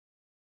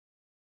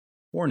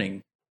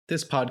Warning,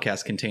 this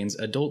podcast contains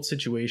adult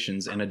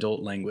situations and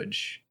adult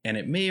language, and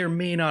it may or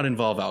may not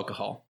involve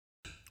alcohol.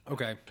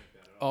 Okay.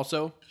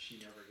 Also,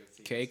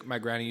 cake. My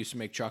granny used to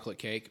make chocolate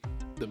cake.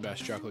 The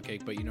best chocolate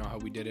cake, but you know how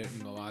we did it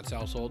in the Lots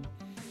household?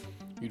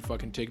 You'd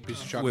fucking take a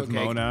piece of chocolate With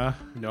cake. Mona?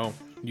 No.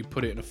 You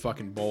put it in a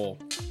fucking bowl,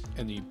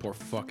 and then you pour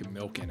fucking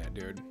milk in it,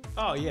 dude.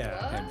 Oh,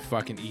 yeah. And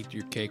fucking eat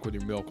your cake with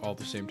your milk all at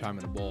the same time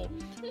in a bowl.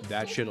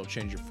 That shit'll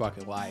change your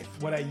fucking life.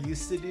 What I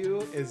used to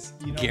do is,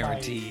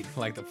 Guaranteed.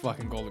 Like the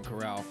fucking Golden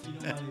Corral.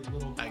 My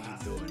little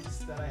glasses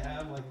that I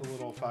have, like the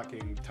little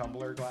fucking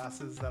tumbler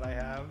glasses that I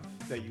have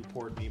that you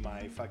poured me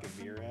my fucking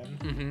beer in.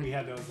 Mm-hmm. We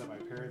had those at my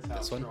parents'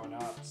 house one? growing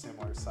up,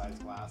 similar size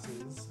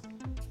glasses.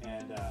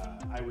 And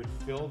I would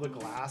fill the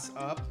glass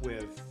up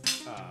with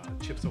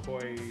Chips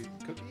Ahoy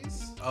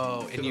cookies.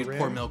 Oh, To and the you'd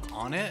pour rim. milk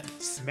on it?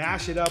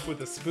 Smash it up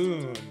with a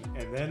spoon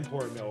and then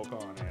pour milk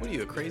on it. What are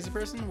you, a crazy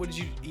person? What, did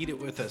you eat it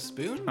with a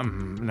spoon?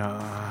 Nom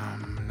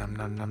nom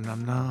nom nom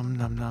nom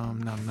nom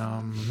nom nom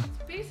nom.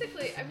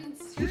 Basically, I mean,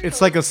 cereal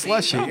It's like a is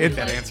slushie. basically It-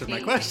 That like answered my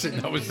cake. question.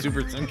 That was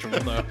super sensual,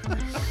 though.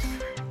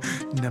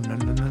 Nom nom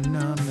nom nom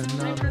nom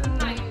nom I've heard them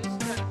not used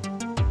to.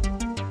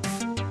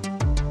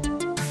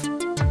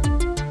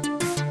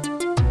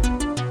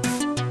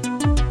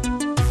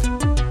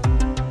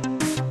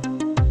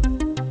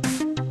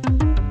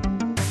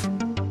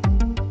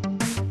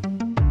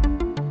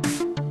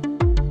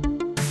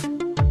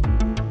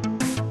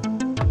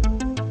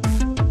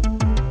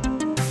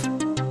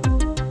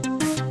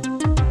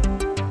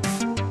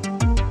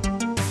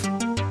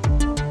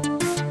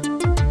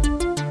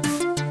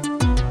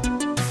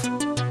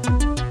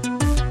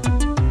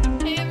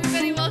 Hey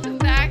everybody, welcome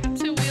back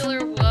to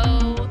Wheeler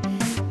Woe.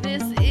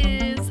 This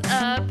is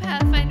a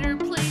Pathfinder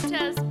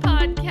playtest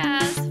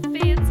podcast,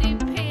 fancy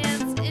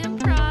pants,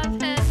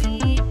 improv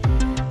heavy,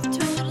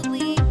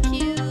 totally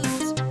cute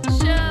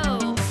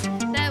show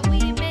that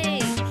we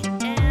make.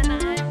 And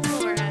I'm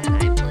Laura, and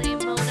I play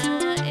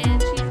Mona,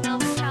 and she's an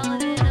elf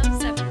paladin of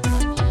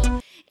 7th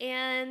level.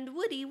 And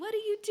Woody, what are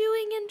you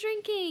doing and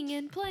drinking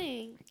and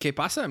playing? Que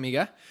pasa,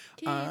 amiga?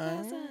 ¿Qué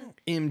pasa?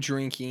 I am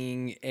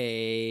drinking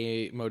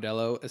a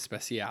Modelo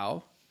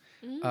Especial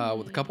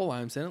with a couple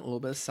limes in it, a little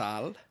bit of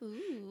sal.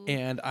 Ooh.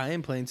 And I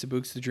am playing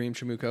Sabuks the Dream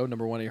Chamuko,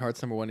 number one of your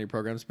hearts, number one of your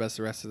programs, best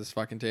of the rest of this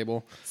fucking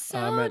table.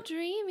 So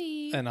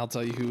dreamy. And I'll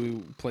tell you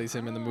who plays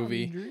him in the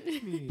movie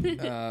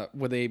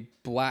with a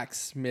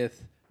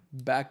blacksmith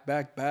back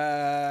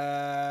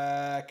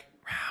round.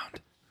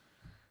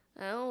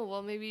 Oh,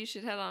 well, maybe you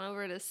should head on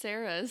over to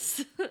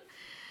Sarah's.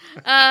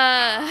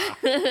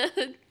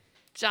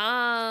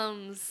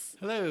 Joms,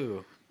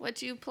 Hello.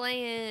 what you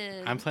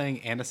playing? I'm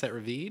playing Anisette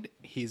Ravid.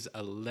 He's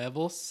a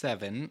level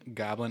 7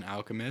 goblin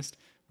alchemist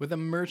with a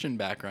merchant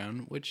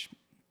background, which,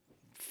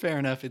 fair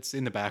enough, it's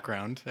in the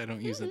background. I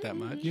don't use it that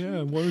much.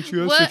 Yeah, why don't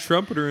you ask the What?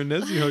 trumpeter and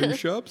Nezzy how your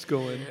shop's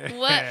going?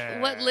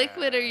 What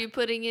liquid are you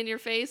putting in your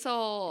face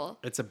hole?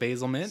 It's a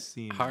basil mint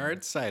Semen.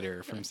 hard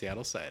cider from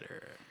Seattle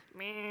Cider.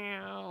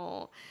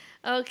 Meow.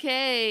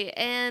 Okay,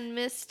 and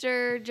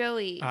Mr.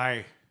 Joey.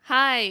 Hi.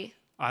 Hi.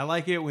 I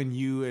like it when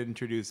you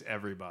introduce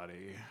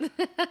everybody.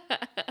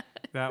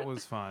 That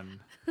was fun.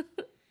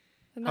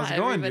 Not How's it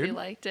going, everybody dude?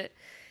 liked it.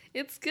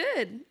 It's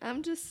good.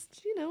 I'm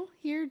just,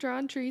 here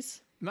drawing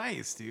trees.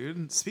 Nice,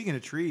 dude. Speaking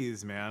of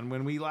trees, man,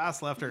 when we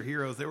last left our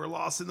heroes, they were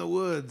lost in the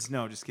woods.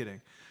 No, just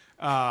kidding.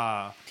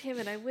 Damn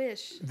it, I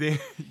wish.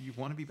 You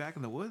want to be back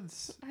in the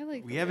woods? I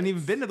like We the haven't even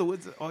woods. been to the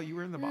woods. Oh, you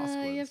were in the boss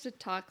woods. You have to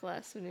talk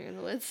less when you're in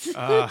the woods.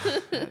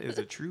 That is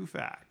a true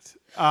fact.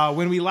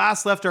 When we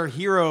last left our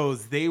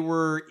heroes, they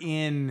were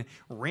in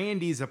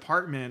Randy's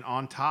apartment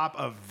on top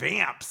of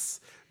Vamps,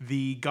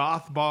 the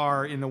goth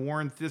bar in the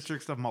Warren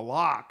districts of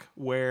Malak,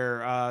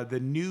 where the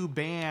new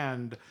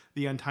band,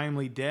 the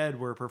Untimely Dead,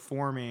 were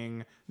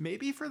performing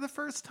maybe for the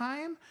first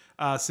time.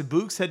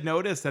 Sabuks had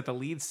noticed that the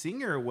lead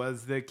singer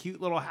was the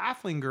cute little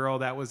halfling girl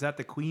that was at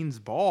the Queen's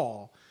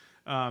Ball.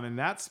 And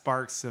that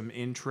sparked some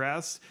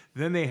interest.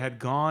 Then they had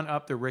gone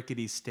up the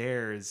rickety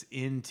stairs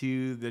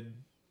into the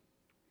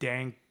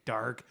dank,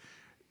 dark,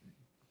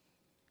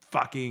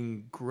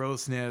 fucking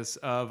grossness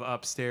of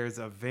upstairs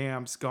of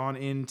Vamps, gone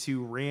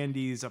into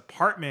Randy's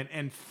apartment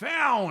and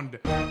found,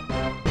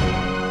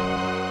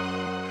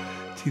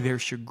 to their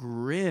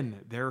chagrin,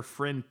 their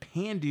friend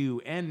Pandu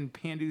and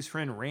Pandu's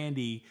friend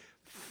Randy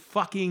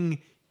fucking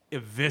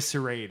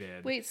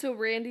eviscerated. Wait, so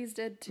Randy's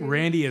dead too?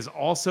 Randy is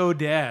also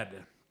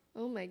dead.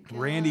 Oh my god.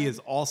 Randy is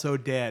also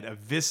dead,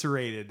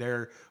 eviscerated.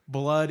 Their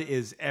blood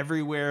is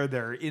everywhere.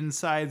 Their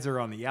insides are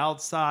on the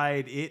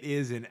outside. It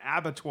is an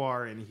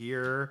abattoir in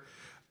here.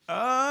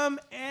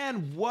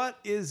 And what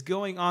is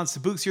going on?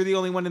 Sabuks, you're the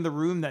only one in the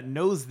room that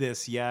knows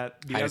this yet.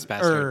 Hightest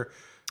bastard.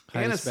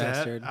 Hightest Anisette,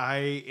 bastard. I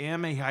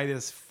am a height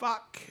as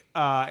fuck.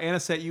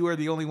 Anisette, you are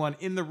the only one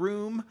in the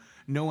room.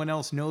 No one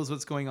else knows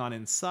what's going on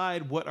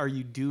inside. What are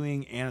you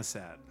doing,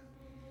 Anisette?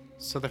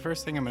 So the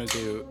first thing I'm going to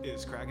do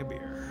Is crack a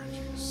beer.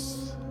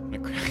 Juice. I'm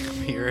going to crack a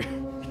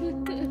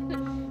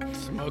beer.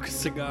 Smoke a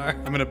cigar.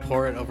 I'm going to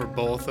pour it over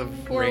both of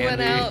Pour Randy.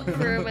 one out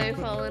for my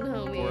fallen Pour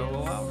a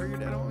little homies. out for your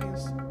dead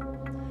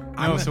homies.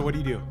 No, so what do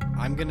you do?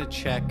 I'm gonna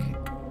check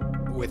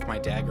with my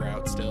dagger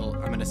out still.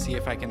 I'm gonna see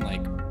if I can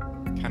like,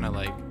 kind of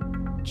like,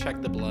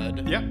 check the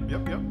blood. Yep.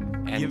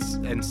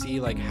 And see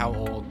like how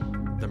old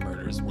the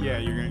murders were. Yeah,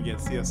 you're gonna get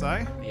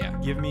CSI. Yeah.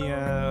 Give me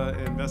a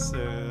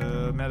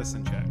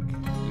medicine check.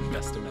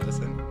 Invest in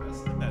medicine.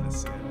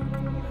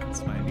 Medicine.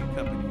 That's my new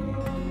company.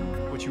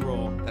 What you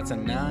roll? That's a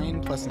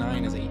 9 plus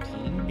 9 is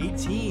 18.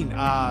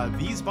 18.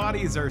 These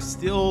bodies are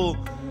still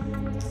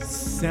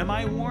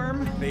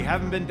semi-warm. They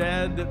haven't been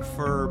dead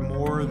for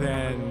more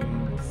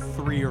than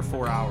 3 or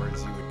 4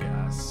 hours, you would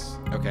guess.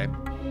 Okay.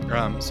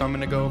 So I'm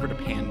gonna go over to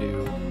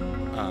Pandu,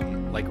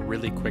 like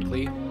really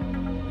quickly.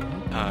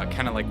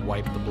 Kind of like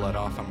wipe the blood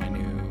off on my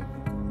new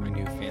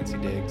fancy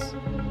digs,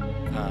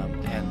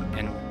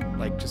 and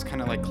like just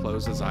kind of like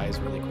close his eyes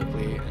really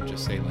quickly and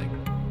just say like,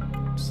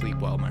 sleep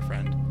well, my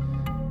friend.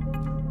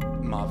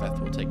 Maveth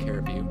will take care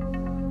of you.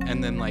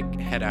 And then like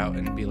head out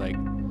and be like,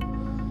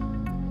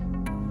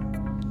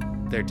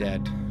 they're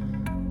dead.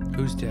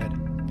 Who's dead?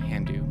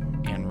 Pandu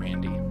and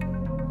Randy.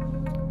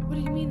 What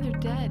do you mean they're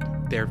dead?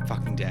 They're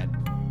fucking dead.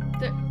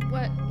 They're,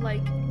 what,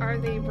 like, are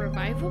they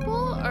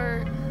revivable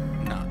or?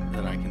 Not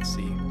that I can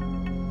see.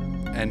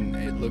 And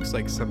it looks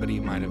like somebody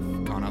might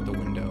have gone out the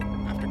window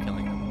after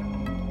killing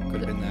them.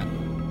 Could have been that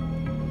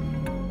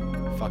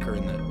fucker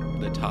in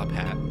the top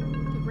hat.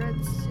 The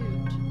red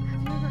suit.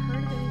 Have you ever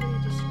heard of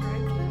anybody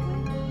described that way?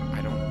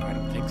 I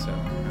don't think so.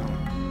 No.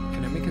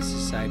 Can I make a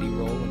society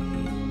roll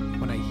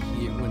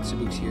when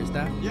Sabuks hears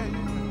that? Yeah.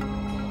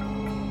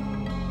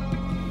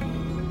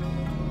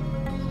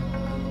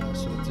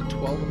 So it's a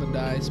 12 on the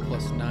dice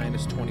plus 9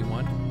 is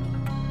 21.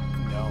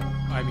 No.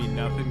 I mean,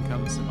 nothing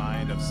comes to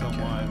mind of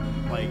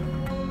someone like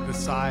the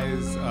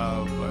size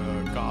of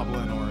a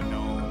goblin or a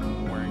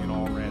gnome wearing an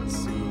all red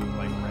suit,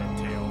 like red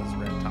tails,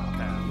 red top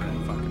hat,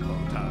 red fucking bow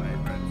tie,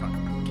 red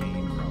fucking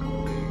cane,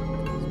 probably.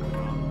 Goes way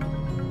on.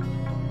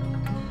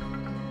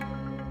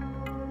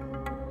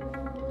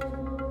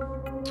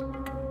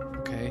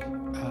 Okay.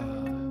 And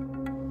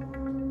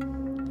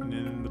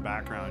then in the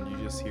background, you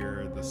just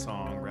hear the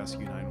song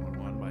Rescue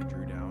 911 by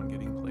Drew Down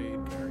getting played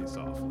very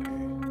softly.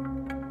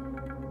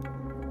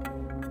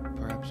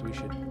 Perhaps we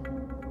should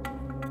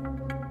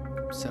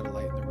set a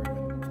light in the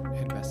room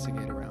and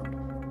investigate around.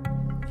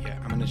 Yeah,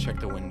 I'm gonna check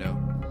the window.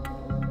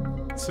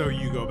 So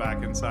you go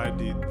back inside.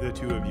 The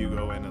two of you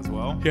go in as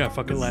well? Yeah,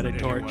 fucking Does light a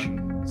torch.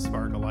 anyone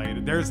spark a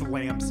light? There's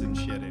lamps and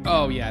shit in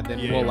Oh, here. yeah, then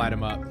Yeah. we'll light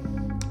them up.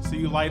 So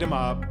you light them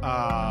up.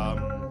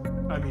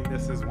 I mean,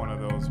 this is one of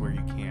those where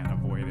you can't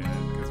avoid it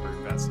because we're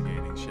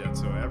investigating shit.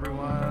 So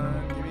everyone,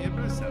 give me a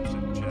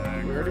perception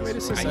check. We already made a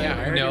First society. roll.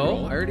 I already No,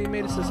 rolled. I already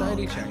made a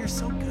society God, check. you're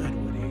so good,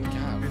 Woody. God, You're the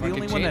fucking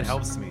only one that James.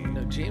 helps me.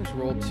 No, James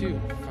rolled too.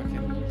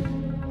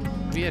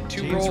 Fucking. We had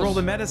 2 James rolls. rolled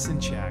a medicine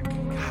check.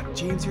 God,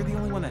 James, you're the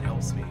only one that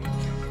helps me.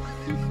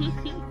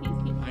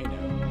 I know.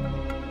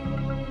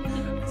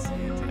 Say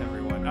it to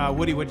everyone.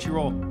 Woody, what'd you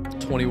roll?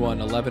 21,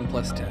 11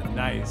 plus 10.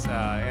 Nice.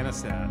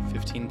 Anastat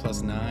 15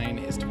 plus 9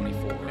 is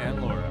 24.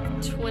 and Laura.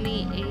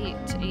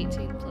 28 to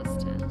 18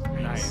 plus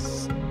 10.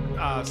 Nice.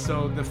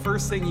 So the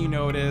first thing you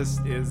notice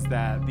is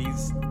that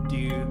these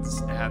dudes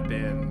have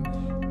been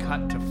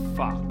cut to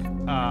fuck.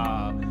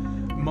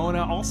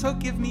 Mona, also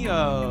give me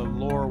a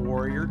lore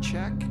warrior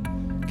check.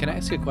 Can I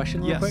ask a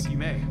question real Yes, quick? you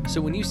may. So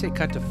when you say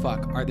cut to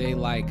fuck, are they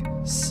like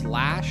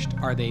slashed?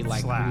 Are they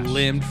like Slashed.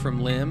 limbed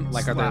from limb?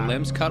 Like are their Slashed.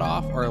 limbs cut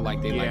off, or like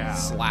they Yeah. like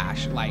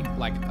slash, like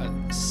a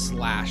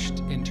slashed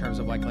in terms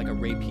of like a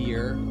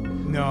rapier?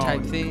 No.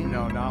 Type thing?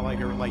 No, not like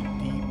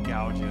deep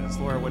gouges.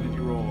 Laura, what did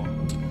you roll?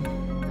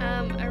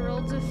 I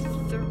rolled a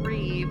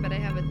 3, but I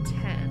have a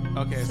 10.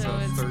 Okay, so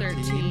it's 13.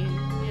 13.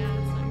 Yeah,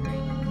 it's not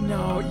great.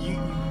 No,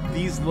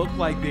 these look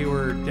like they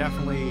were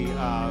definitely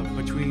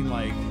between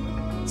like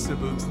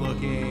Sabuks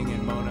looking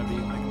and Mona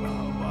being like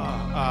blah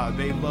blah.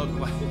 They look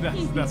like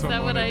that's what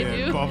that Mona what I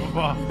did. do? Blah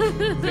blah blah.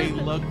 They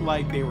look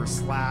like they were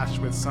slashed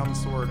with some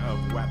sort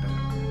of weapon.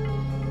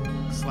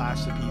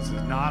 Slashed to pieces,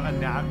 not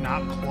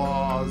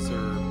claws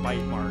or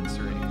bite marks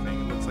or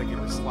anything. It looks like they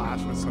were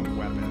slashed with some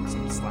weapon,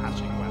 some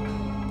slashing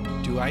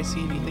weapon. Do I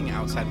see anything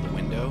outside of the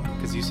window?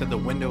 Because you said the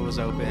window was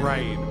open.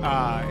 Right.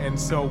 And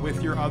so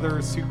with your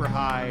other super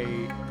high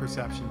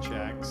perception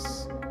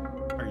checks,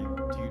 do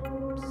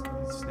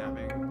you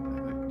snapping?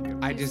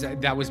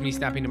 That was me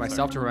snapping to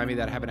myself to remind me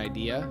that I have an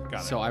idea.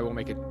 Got it. So I will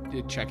make a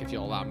check if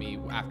you'll allow me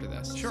after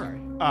this. Sure.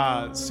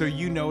 Sorry. So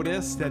you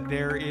notice that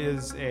there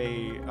is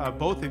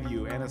both of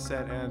you,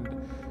 Anisette and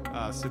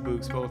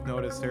Sabuks, both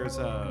notice there's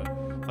a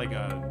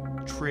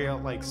trail,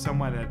 like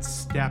someone had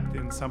stepped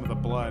in some of the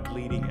blood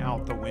leading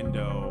out the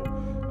window.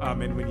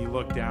 And when you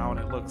look down,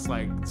 it looks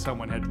like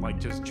someone had like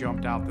just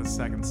jumped out the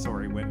second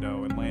story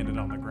window and landed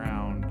on the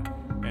ground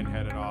and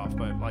headed off.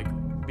 But like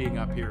being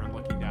up here and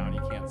looking down,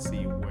 you can't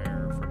see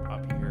where from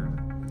up here.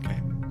 Okay.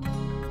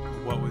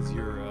 What was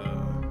your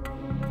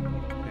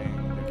thing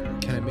there?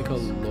 Can I make a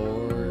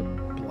lore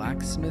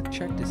blacksmith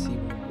check to see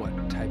what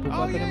type of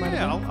Oh weapon it might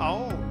yeah, have been?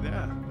 I'll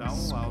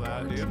allow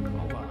that, dude. I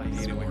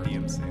hate it when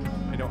DMs say that.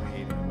 I don't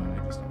hate it, but I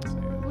just don't say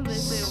it. When they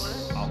say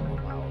what? I'll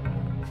allow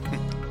it.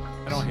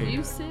 I don't don't hate You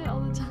it. say it all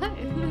the time.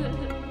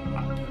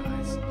 I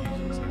usually say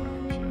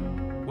weird shit.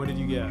 What did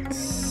you get?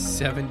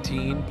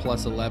 17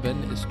 plus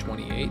 11 is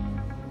 28.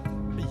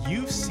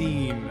 You've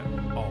seen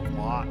a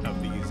lot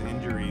of these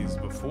injuries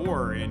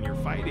before in your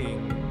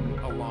fighting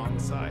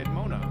alongside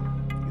Mona.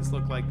 These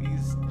look like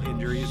these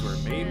injuries were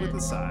made with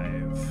a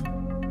scythe.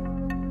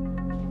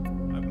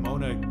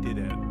 Mona did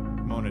it.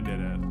 Mona did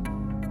it.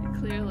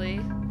 Clearly.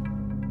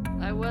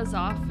 I was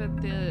off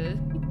at the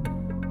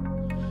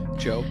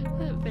Joe,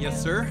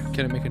 Yes, sir.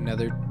 can I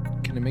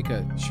make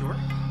a Sure.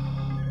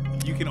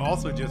 You can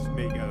also just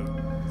make a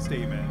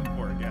statement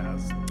or a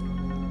guess.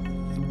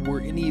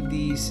 were any of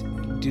these,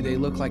 do they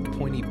look like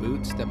pointy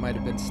boots that might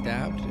have been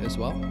stabbed as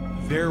well?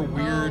 They're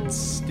weird, Oh.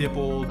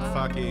 stippled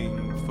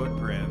fucking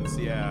footprints.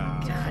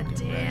 Yeah. God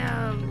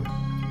damn.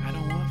 I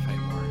don't want to fight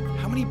more.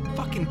 How many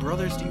fucking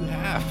brothers do you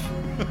have?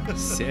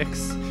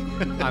 6.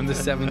 I'm the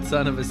 7th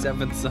son of a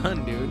 7th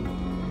son, dude.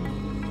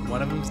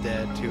 One of them's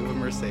dead. 2 of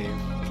them are saved.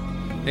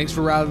 Thanks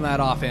for routing that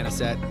off,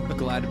 Anisette.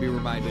 Glad to be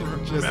reminded.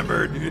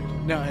 Remember, dude.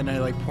 No, and I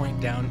like point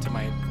down to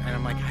my, and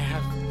I'm like, I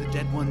have the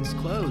dead one's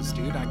clothes,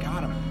 dude. I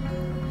got them.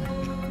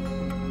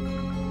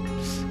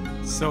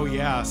 So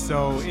yeah,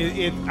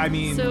 I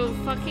mean, So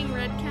fucking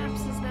red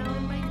caps is now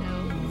in my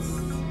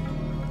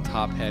notes.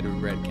 Top head,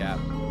 red cap.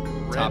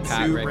 red top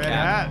hat, suit, red red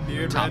cap. hat,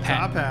 dude. Top red hat.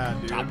 top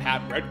hat, dude. Top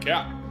hat, red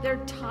cap. They're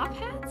top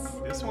hats?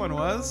 This one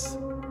was.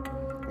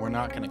 We're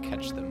not gonna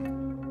catch them.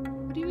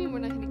 What do you mean we're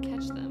not going to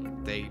catch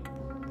them? They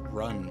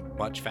run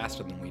much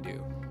faster than we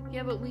do.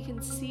 Yeah, but we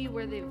can see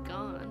where they've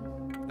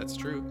gone. That's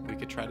true. We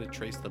could try to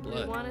trace the We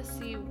blood. want to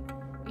see,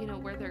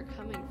 where they're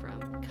coming from.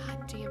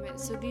 God damn it.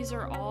 So these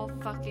are all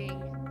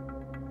fucking...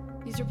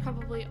 These are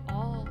probably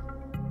all...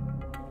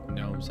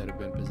 Gnomes that have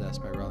been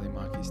possessed by Raleigh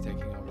Monkeys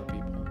taking over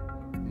people.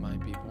 My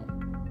people.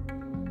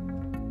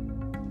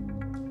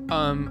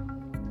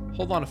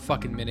 Hold on a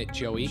fucking minute,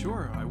 Joey.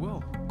 Sure, I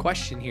will.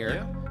 Question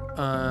here.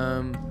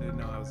 I didn't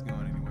know I was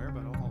going anywhere,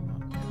 but I'll hold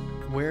on.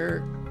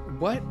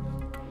 What?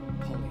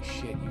 Holy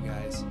shit, you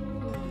guys.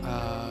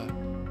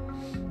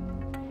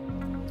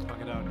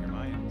 Talk it out in your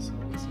mind so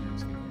the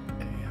listeners can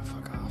hear. Yeah,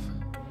 fuck off.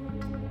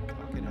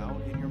 Talk it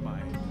out in your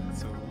mind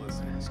so the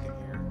listeners can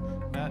hear.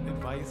 That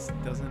advice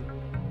doesn't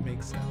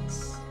make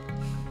sense.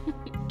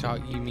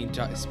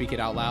 Speak it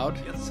out loud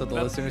so the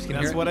listeners can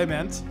hear? That's what I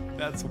meant.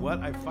 That's what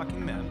I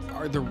fucking meant.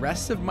 Are the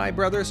rest of my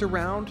brothers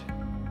around?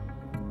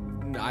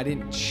 No, I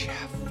didn't.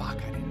 Fuck,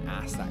 I didn't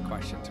ask that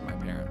question to my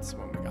parents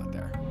when we got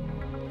there.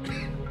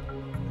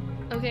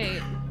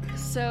 Okay,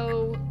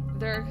 so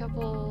there are a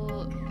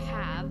couple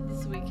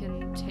paths we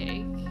can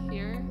take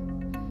here.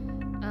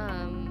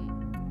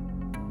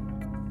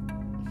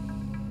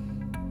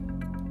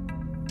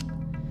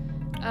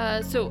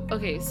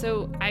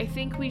 So I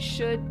think we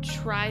should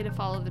try to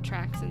follow the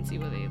tracks and see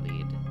where they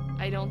lead.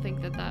 I don't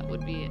think that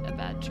would be a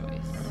bad choice.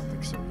 I don't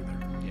think so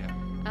either.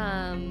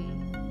 Yeah.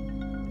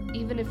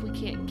 Even if we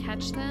can't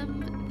catch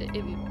them,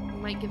 it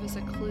might give us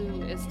a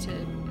clue as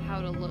to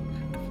how to look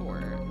for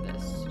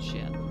this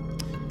ship.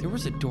 There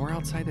was a door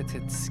outside that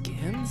said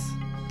skins?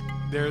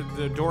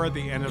 The door at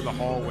the end of the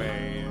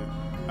hallway.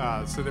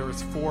 So there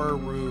was 4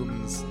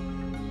 rooms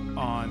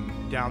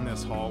down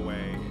this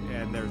hallway,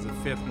 and there's a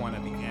 5th one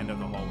at the end of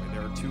the hallway.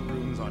 There are 2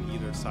 rooms on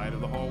either side of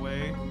the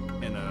hallway,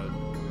 and a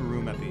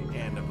room at the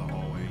end of the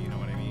hallway. You know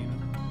what I mean?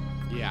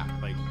 Yeah.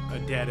 Like a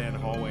dead end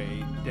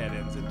hallway dead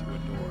ends into a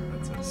door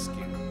that says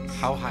skins.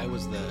 How high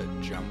was the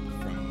jump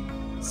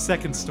from?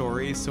 2nd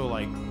story, so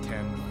like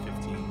 10,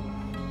 15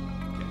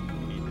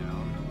 feet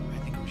down. I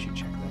think we should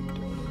check that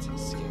door that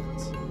says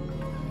skins.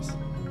 Nice.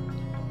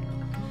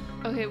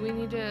 Okay, we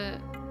need to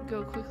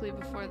go quickly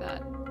before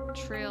that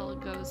trail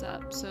goes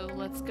up, so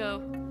let's go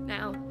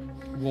now.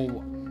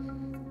 Well,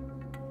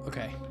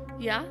 okay.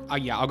 Yeah?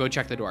 Yeah, I'll go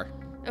check the door.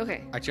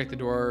 Okay. I check the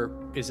door.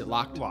 Is it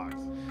locked? Locked.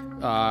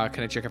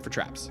 Can I check it for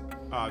traps?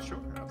 Sure,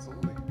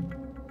 absolutely.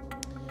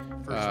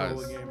 First roll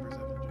of the game,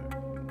 percentage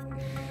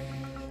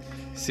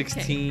check.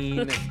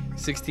 16.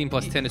 16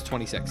 plus 10 is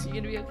 26. You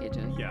gonna be okay,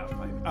 Joey? Yeah,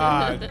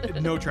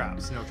 fine. No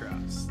traps, no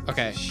traps.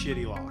 Okay.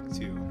 Shitty lock,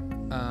 too.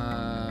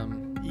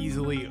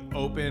 Easily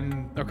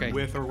open Okay.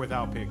 with or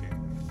without picking.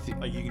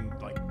 Like, you can,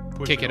 like,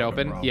 push Kick it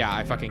open? probably. Yeah,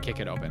 I fucking kick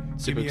it open.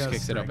 Give me Subooks a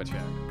kicks it strength open.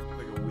 check.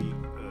 Like a weak,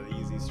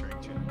 easy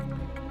strength check.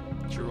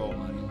 True roll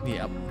one.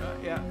 Yep.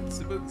 Yeah,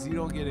 Subooks, you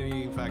don't get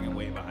any fucking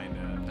weight behind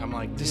it. I'm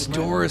like, This dude,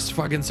 door is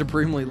fucking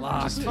supremely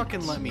locked. Just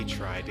fucking let me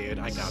try, dude.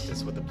 I got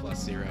this with a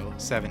 +0.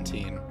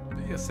 17.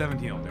 Yeah,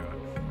 17 will do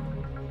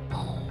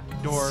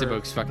it. Door.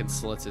 Subooks fucking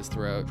slits his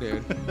throat,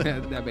 dude.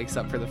 That makes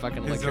up for the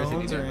fucking His electricity.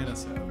 owns or damage.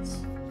 innocents?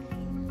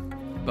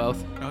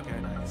 Both. Okay,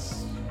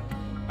 nice.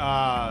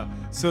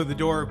 So the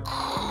door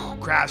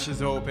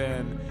crashes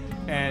open,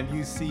 and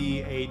you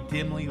see a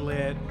dimly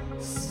lit,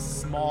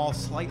 small,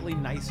 slightly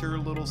nicer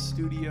little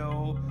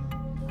studio.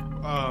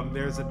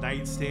 There's a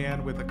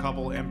nightstand with a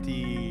couple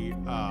empty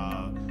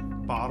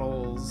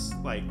bottles,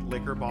 like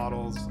liquor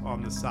bottles,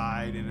 on the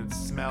side, and it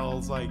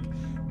smells like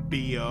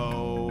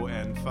BO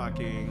and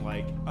fucking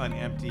like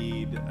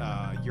unemptied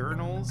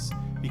urinals.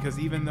 Because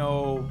even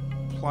though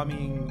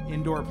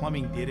indoor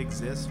plumbing did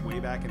exist way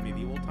back in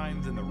medieval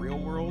times in the real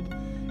world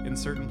in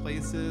certain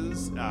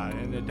places,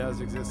 and it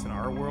does exist in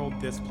our world.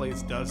 This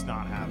place does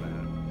not have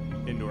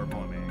it, indoor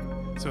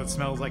plumbing. So it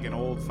smells like an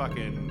old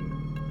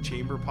fucking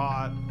chamber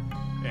pot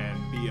and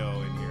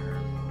BO in here.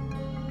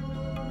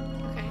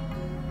 Okay.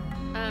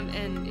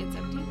 And it's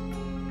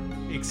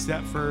empty?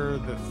 Except for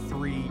the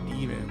 3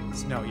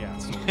 demons. No, yeah.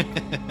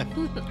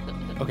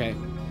 It's Okay,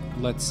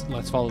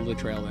 let's follow the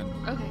trail then.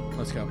 Okay.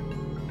 Let's go.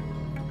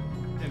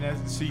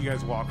 and so you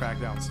guys walk back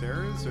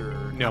downstairs,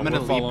 or No, I'm we're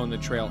gonna following the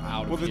trail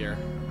out Well, of here.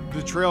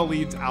 the trail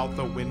leads out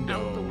the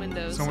window. Out the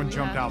window, so Someone we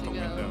jumped have out to the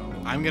go. window.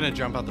 I'm gonna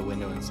jump out the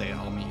window and say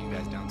I'll meet you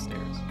guys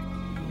downstairs.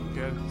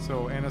 Good.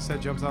 So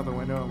Anisette jumps out the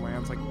window and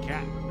lands like a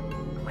cat.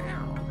 I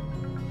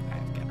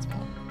have cats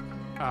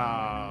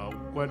fault.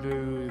 What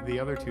do the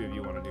other 2 of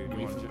you want to do? Do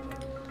you want to?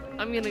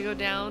 I'm gonna go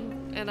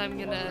down and I'm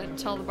gonna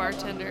tell the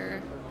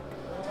bartender.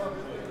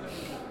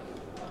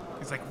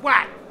 He's like,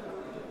 what?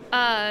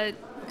 Uh,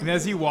 And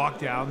as you walk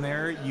down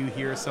there, you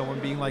hear someone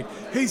being like,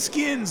 "Hey,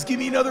 Skins, give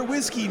me another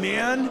whiskey,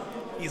 man."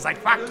 He's like,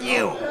 "Fuck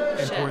you," and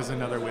Shit. pours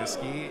another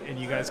whiskey. And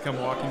you guys come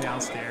walking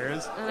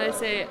downstairs. and I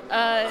say,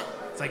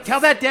 It's like, "Tell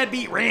that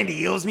deadbeat Randy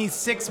he owes me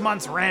 6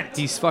 months rent."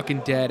 He's fucking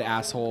dead,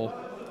 asshole.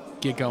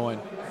 Get going.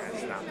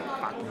 It's not the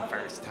fucking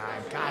first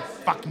time. God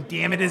fucking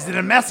damn it! Is it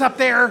a mess up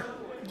there?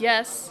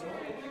 yes.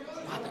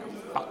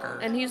 Fucker.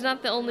 And he's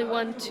not the only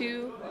one,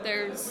 too.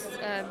 There's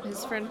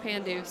his friend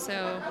Pandu.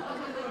 So,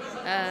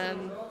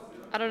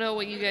 I don't know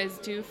what you guys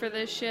do for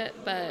this shit,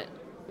 but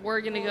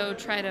we're gonna go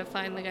try to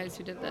find the guys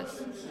who did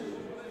this.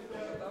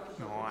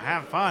 No,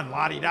 have fun,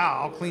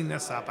 la-di-da. I'll clean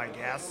this up, I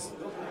guess.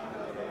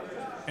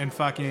 And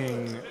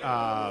fucking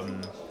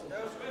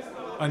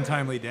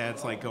Untimely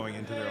Dead's like going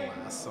into their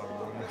last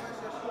song.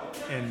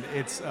 And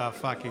it's a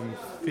fucking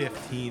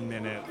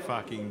 15-minute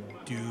fucking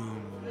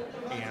doom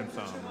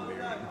anthem, dude.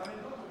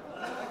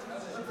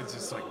 It's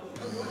just like...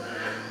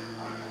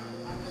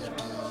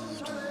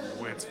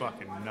 It's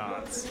fucking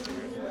nuts, dude.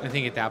 I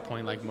think at that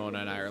point, like Mona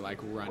and I are like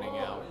running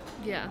out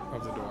Yeah.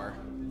 of the door.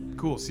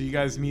 Cool. So you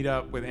guys meet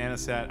up with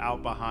Anisette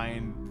out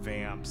behind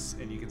Vamps,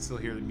 and you can still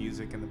hear the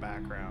music in the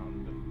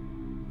background.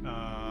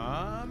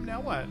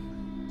 Now what?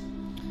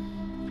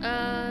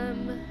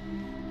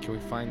 Can we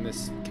find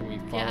this? Can we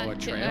follow Yeah. a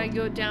trail? Can I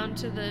go down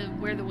to the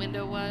where the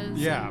window was?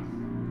 Yeah.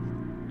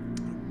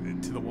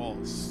 To the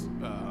walls.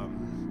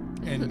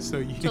 And so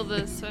you... Till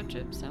the sweat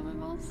drips down my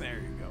balls. There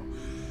you go.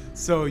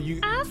 So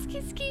you...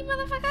 Aski ski,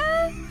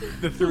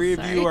 motherfucker. The 3 of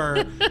you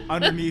Sorry. are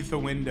underneath the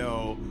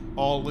window,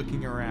 all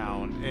looking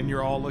around, and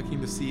you're all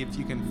looking to see if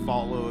you can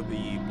follow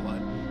the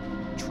blood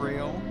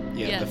trail.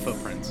 Yeah, the Yes.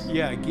 footprints.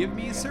 Yeah, give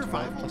me a 12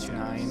 survival plus checks.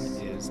 9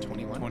 is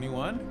 21.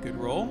 21. Good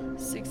roll.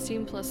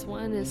 16 plus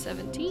 1 is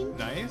 17.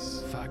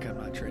 Nice. Fuck, I'm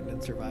not trained in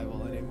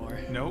survival anymore.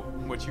 Nope.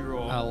 What you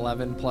roll?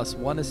 11 plus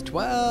 1 is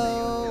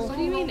 12. What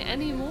do you mean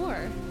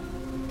anymore?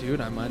 Dude,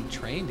 I'm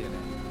untrained in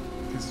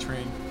it. Because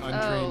untrained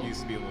Oh.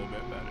 used to be a little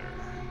bit better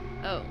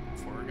Oh,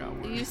 before it got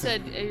worse. you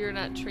said you're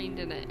not trained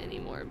in it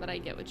anymore, but I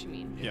get what you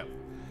mean. Yep.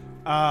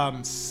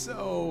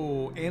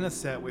 So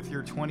Anisette, with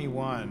your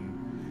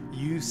 21,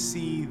 you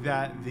see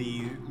that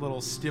the little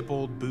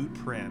stippled boot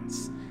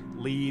prints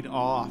lead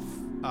off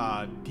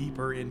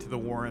deeper into the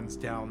Warrens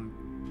down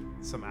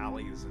some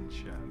alleys and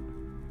shit.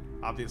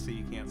 Obviously,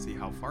 you can't see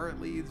how far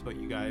it leads, but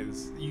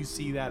you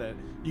see that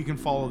you can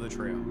follow the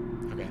trail.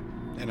 Okay.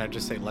 And I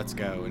just say, let's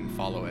go and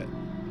follow it.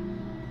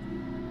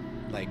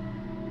 Like,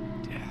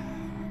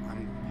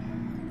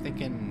 I'm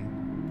thinking...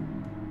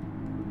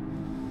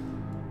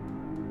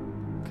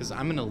 Because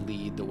I'm going to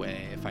lead the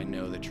way if I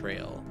know the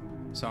trail.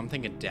 So I'm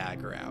thinking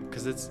dagger out.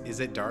 Because is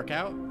it dark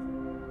out?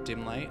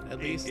 Dim light, at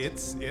least?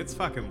 It's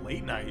fucking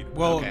late night.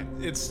 Well, Okay.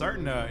 it's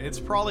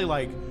probably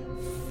like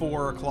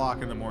 4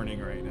 o'clock in the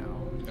morning right now.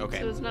 Okay.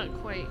 So it's not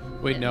quite.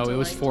 Wait, no, into it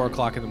was like 4 time.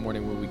 o'clock in the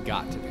morning when we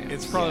got to Vance.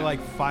 It's probably Yeah.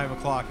 like 5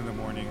 o'clock in the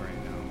morning right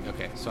now.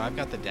 Okay, so I've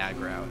got the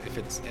dagger out. If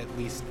it's at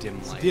least dim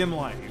It's light. dim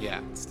light. Yeah.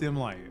 It's dim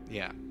light.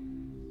 Yeah.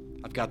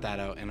 I've got that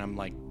out, and I'm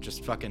like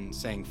just fucking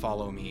saying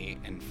follow me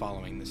and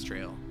following this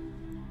trail.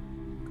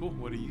 Cool.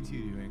 What are you 2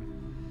 doing?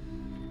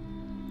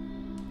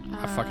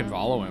 I fucking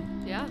follow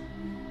him. Yeah,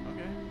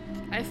 Okay.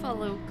 I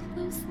follow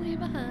closely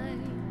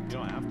behind. You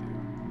don't have to.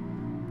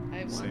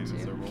 I Say want this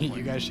is a to. role You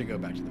play. guys should go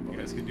back to the You voice.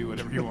 guys can do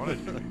whatever you want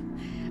to do.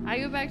 I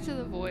go back to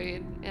the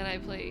void and I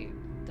play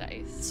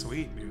dice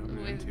Sweet, dude. I'm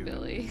with into it.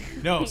 Billy.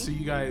 No, so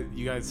you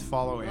guys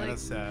follow Like,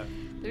 Anisette.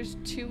 There's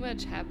too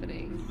much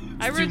happening.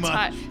 It's I too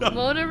much. retire.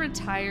 Mona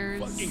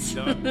retires. Fucking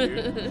done,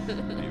 dude.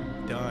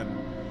 I'm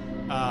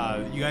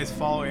done. You guys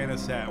follow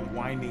Anisette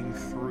winding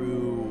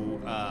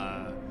through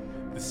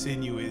the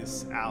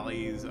sinuous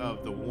alleys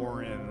of the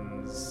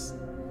Warrens,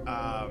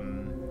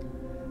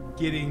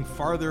 getting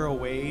farther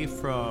away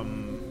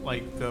from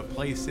like the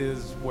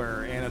places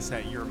where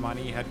Anisette, your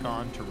money had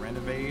gone to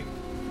renovate,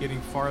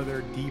 getting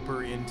farther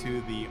deeper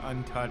into the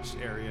untouched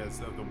areas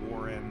of the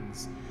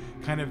Warrens,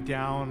 kind of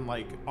down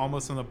like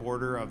almost on the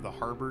border of the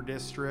Harbor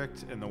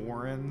District and the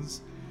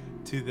Warrens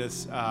to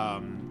this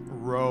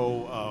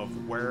row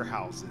of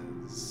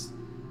warehouses.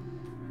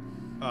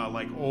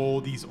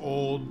 these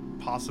old,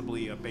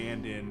 possibly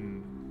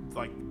abandoned,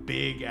 like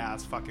big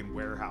ass fucking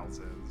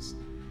warehouses.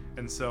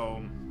 And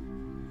so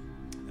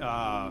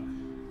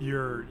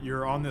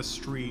you're on this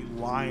street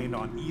lined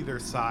on either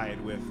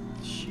side with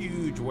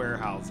huge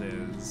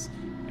warehouses.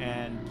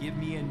 And give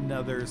me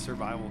another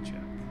survival check.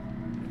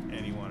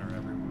 Anyone or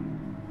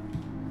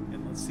everyone.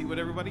 And let's see what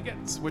everybody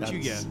gets. What you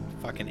get?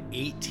 Fucking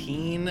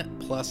 18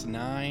 plus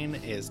 9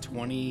 is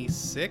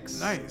 26.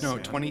 Nice. No,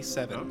 man.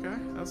 27. Okay,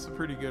 that's a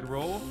pretty good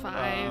roll.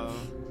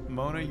 5.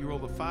 Mona, you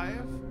rolled a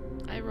 5.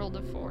 I rolled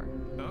a 4.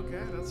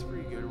 Okay, that's a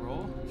pretty good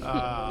roll.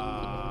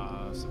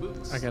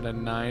 Sabooks. I got a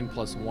 9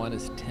 plus 1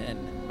 is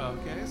 10.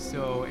 Okay,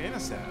 so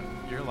Anisad,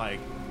 you're like,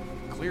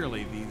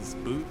 clearly these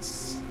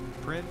boots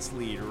prints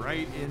lead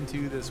right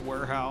into this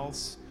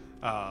warehouse.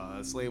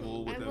 It's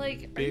labeled with I'm a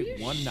like, big are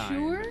you 1-9.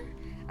 sure?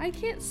 I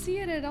can't see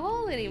it at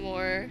all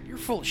anymore. You're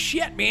full of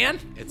shit, man.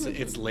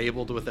 It's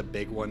labeled with a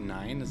big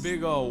 1-9.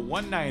 Big old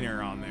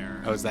 1-9er on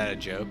there. Oh, is that a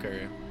joke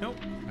or? Nope.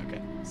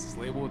 Okay. This is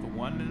labeled with a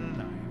 1 and a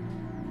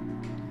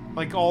 9.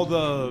 Like all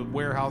the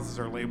warehouses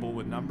are labeled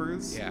with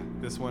numbers. Yeah.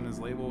 This one is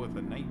labeled with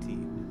a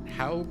 19.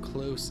 How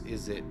close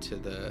is it to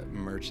the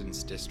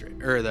merchants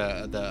district or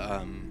the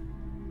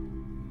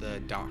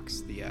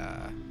docks?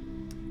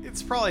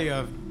 It's probably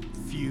a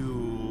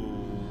few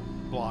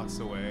blocks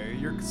away.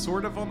 You're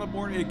sort of on the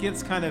border. It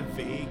gets kind of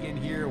vague in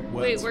here.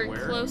 Wait, we're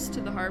where. close to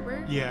the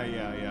harbor?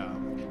 Yeah.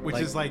 Which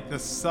is like the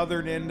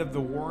southern end of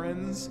the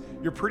Warrens.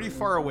 You're pretty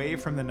far away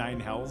from the Nine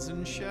Hells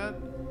and shit.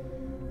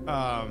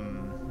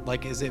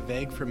 Like, is it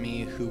vague for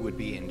me who would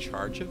be in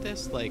charge of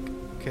this? Like,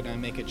 could I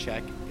make a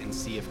check and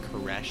see if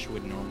Koresh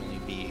would normally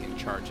be in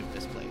charge of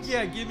this place?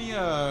 Yeah, give me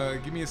a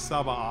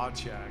Sabah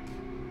check.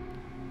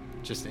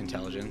 Just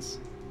intelligence.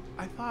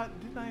 I thought,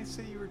 didn't I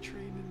say you were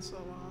trained in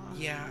Sabah?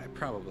 Yeah,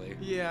 probably.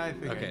 Yeah, I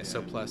think. I Okay, did.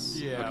 so plus.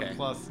 Yeah, okay.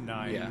 plus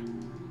 9. Yeah.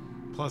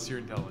 Plus your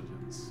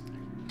intelligence.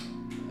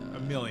 A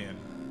million.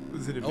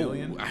 Was it a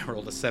million? Oh, I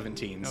rolled a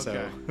 17, so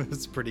Okay.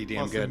 it's pretty damn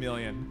Plus good. a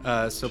million.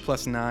 So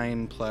plus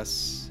 9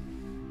 plus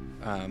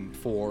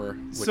 4,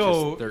 which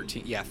So- is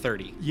 13. Yeah,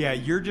 30. Yeah,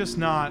 you're just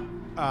not.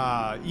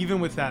 Even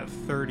with that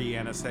 30,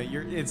 Anna,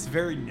 it's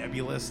very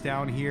nebulous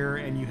down here,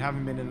 and you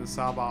haven't been in the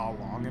Sabah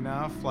long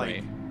enough. Like,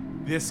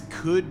 Right. this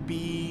could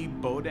be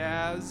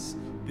Bodaz.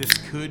 This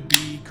could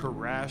be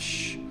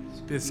Koresh.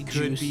 This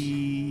could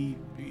be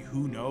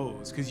who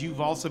knows? Because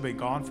you've also been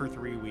gone for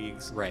 3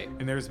 weeks, Right.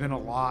 and there's been a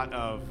lot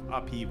of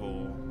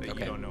upheaval that Okay.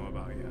 you don't know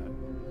about yet.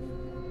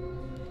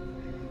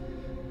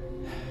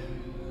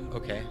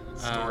 Okay.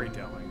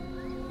 Storytelling.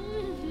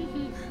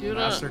 You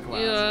Masterclass.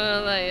 You don't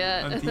know that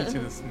yet. I'm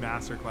teaching this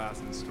masterclass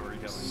in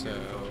storytelling. So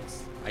here,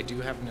 folks. I do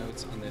have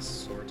notes on this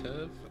sort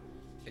of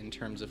in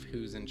terms of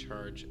who's in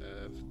charge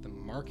of the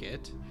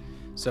market.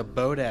 So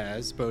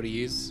Bodaz,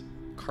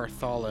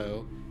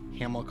 Carthalo,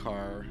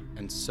 Hamilcar,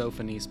 and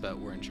Sophonisba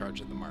were in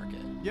charge of the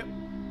market. Yep.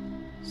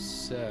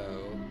 So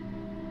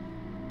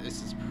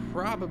this is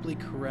probably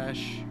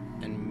Koresh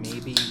and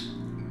maybe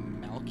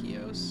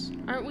Malchios.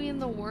 Aren't we in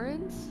the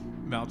Warrens?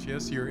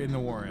 Malchius, you're in the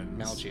Warrens.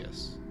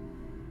 Malchios.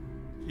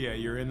 Yeah,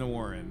 you're in the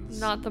Warrens.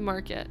 Not the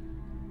market.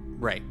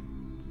 Right.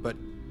 But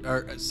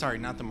sorry,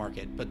 not the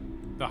market, but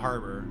the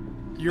harbor.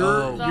 You're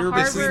Oh. The you're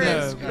between harbor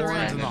the is Warrens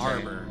correct. and the That's right.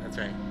 harbor. That's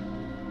right.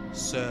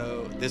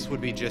 So this would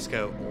be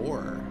Jisco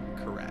or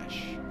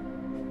Koresh.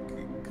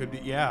 Could be,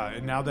 yeah.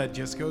 And now that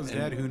Jisco's And-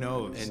 dead, who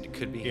knows? And it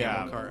could be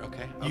Yeah. Hamilcar.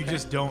 Okay. You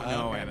just don't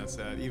know, Okay. Anna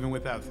said. Even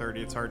with that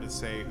 30, it's hard to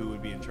say who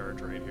would be in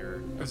charge right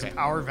here. There's Okay. a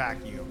power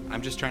vacuum.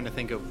 I'm just trying to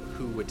think of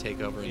who would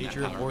take over in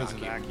Nature that power abhors a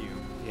vacuum.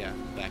 vacuum. Yeah,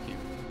 vacuum.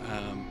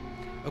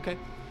 Okay.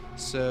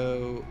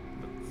 So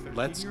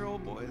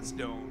 13-year-old boys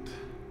don't.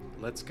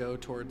 let's go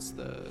towards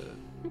the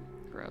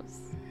Gross.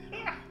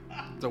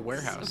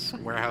 warehouse.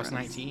 fucking Warehouse gross.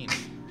 19.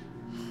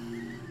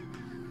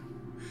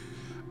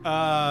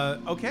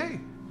 Okay.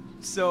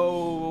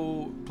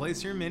 So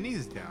place your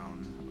minis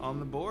down on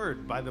the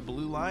board by the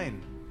blue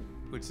line,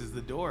 which is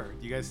the door.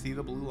 Do you guys see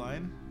the blue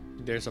line?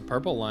 There's a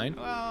purple line.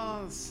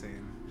 Well,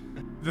 same.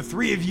 The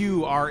three of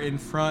you are in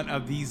front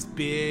of these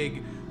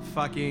big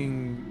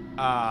fucking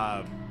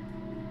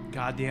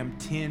goddamn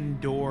tin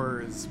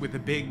doors with a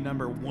big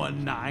number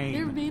 19.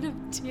 They're made of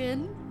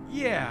tin?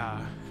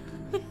 Yeah.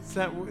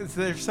 Is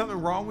there something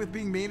wrong with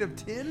being made of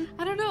tin?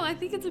 I don't know. I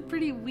think it's a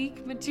pretty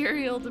weak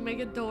material to make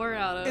a door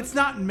out of. It's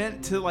not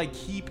meant to like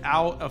keep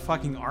out a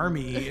fucking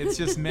army. It's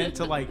just meant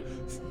to like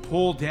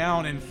pull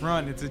down in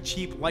front. It's a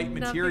cheap light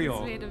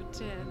material. Nothing's made of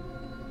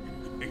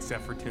tin.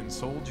 Except for tin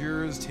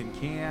soldiers, tin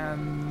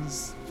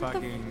cans,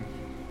 fucking.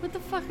 What the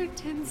fuck are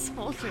tin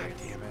soldiers? God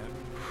damn it.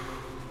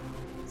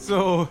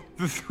 So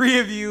the three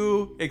of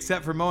you,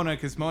 except for Mona,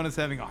 because Mona's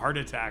having a heart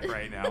attack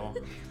right now,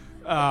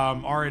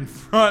 are in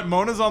front.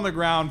 Mona's on the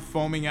ground,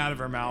 foaming out of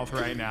her mouth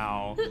right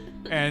now,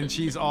 and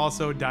she's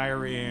also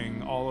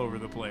diarrheaing all over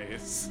the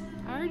place.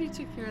 I already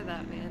took care of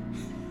that, man.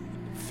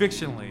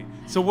 Fictionally.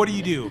 So what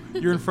do?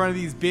 You're in front of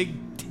these big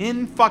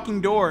tin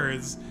fucking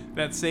doors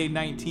that say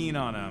 19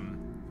 on them.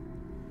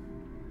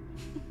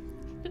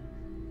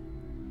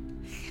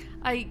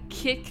 I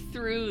kick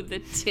through the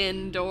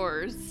tin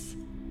doors.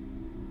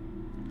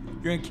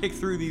 You're gonna kick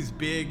through these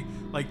big,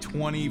 like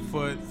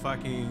 20-foot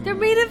fucking. They're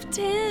made of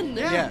tin.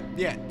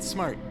 Yeah,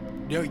 smart.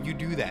 No, you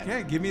do that.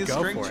 Yeah, give me a Go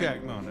strength for it.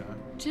 check, Mona.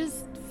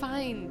 Just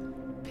fine.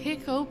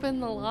 Pick open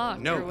the lock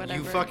or No, whatever.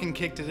 you fucking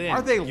kicked it in.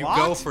 Are they you locked?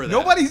 go for that.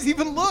 Nobody's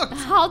even looked.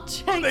 I'll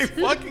check. They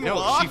fucking No,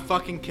 locked. she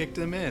fucking kicked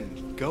them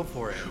in. Go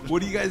for it.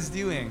 What are you guys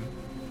doing?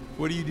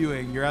 What are you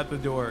doing? You're at the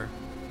door.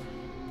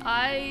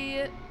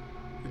 I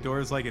The door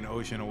is like an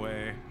ocean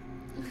away.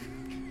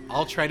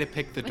 I'll try to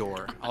pick the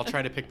door. I'll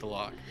try to pick the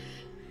lock.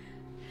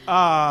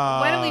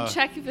 Why don't we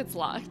check if it's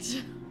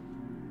locked?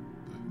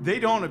 They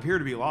don't appear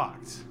to be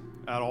locked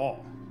at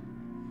all.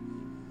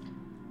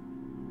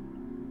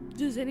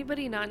 Does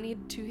anybody not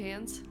need 2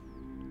 hands?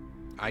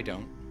 I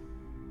don't.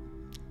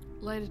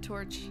 Light a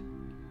torch.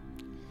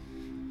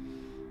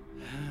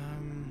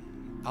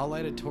 I'll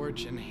light a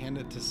torch and hand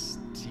it to.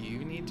 Do you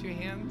need 2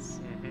 hands?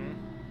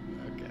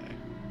 Okay.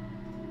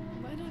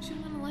 Why don't you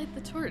want to light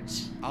the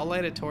torch? I'll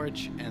light a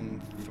torch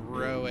and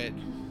throw it.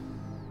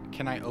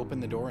 Can I open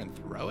the door and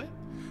throw it?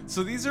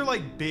 So these are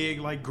like big,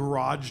 like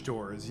garage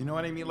doors. You know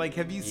what I mean? Like,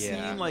 have you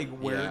Yeah, seen like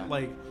where, yeah.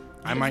 like,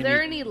 I Is might there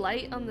need. any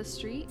light on the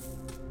street?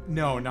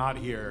 no, not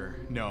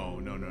here. No.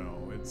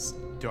 It's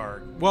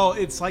dark. Well,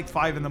 it's like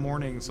 5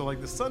 a.m, so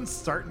like the sun's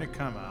starting to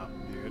come up,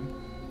 dude.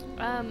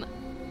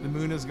 The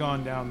moon has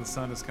gone down, the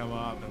sun has come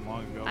up, and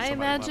long ago. I somebody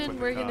left imagine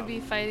with we're a gonna cup. be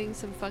fighting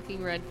some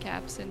fucking red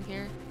caps in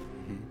here.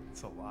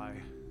 It's a lie.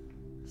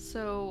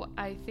 So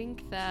I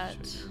think that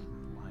Shut your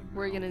lying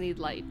we're mouth. gonna need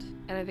light,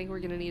 and I think we're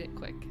gonna need it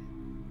quick.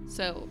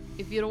 So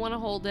if you don't want to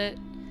hold it,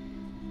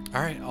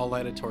 All right, I'll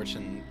light a torch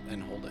and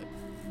hold it.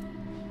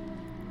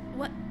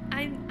 what?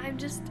 I'm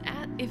just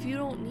at. If you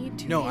don't need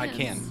 2 No,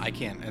 hands. I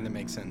can, and it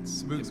makes sense.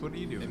 Spooks, what are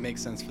you It doing?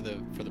 makes sense for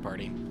the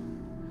party.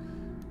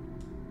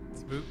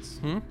 Spooks,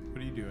 Hmm?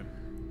 what are you doing?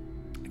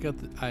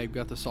 I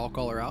got the saw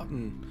collar out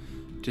and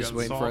just You got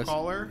waiting the for saw us.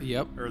 collar?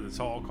 Yep, Or the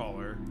tall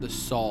collar? the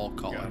saw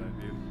collar, Got it,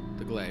 dude.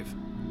 the glaive.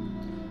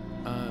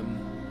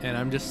 And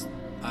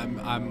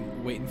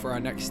I'm waiting for our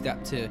next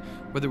step to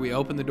whether we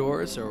open the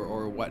doors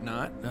or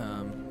whatnot.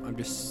 I'm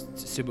just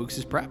Sibooks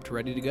is prepped,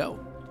 ready to go.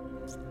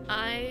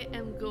 I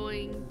am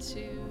going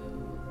to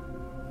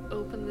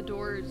open the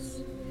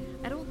doors.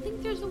 I don't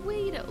think there's a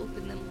way to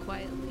open them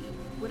quietly.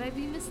 Would I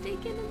be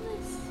mistaken in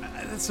this?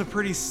 That's a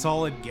pretty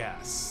solid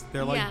guess.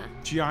 They're like Yeah.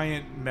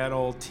 giant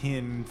metal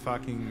tin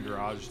fucking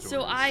garage doors.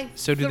 So I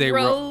So do they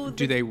throw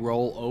do they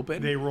roll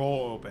open? They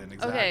roll open,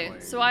 exactly. Okay,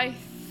 so I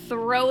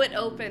throw it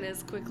open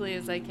as quickly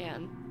as I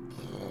can.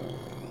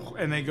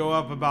 And they go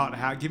up about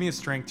how. Give me a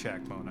strength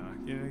check, Mona.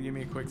 Give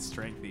me a quick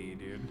strengthy,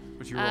 dude.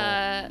 What you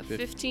roll?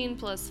 15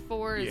 plus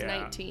 4 is Yeah.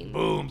 19.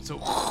 Boom. So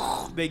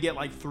they get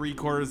like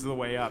 3/4 of the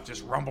way up.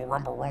 Just rumble.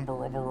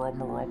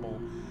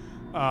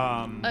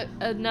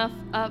 Enough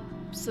up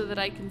so that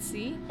I can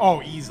see.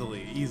 Oh,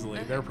 easily.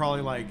 They're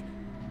probably like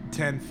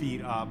 10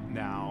 feet up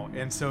now,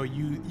 and so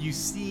you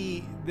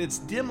see it's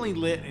dimly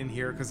lit in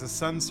here because the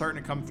sun's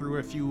starting to come through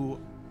a few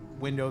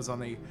windows on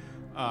the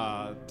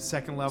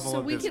second level So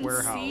of we this can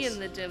warehouse. see in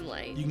the dim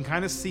light. You can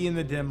kind of see in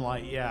the dim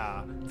light,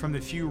 yeah, from the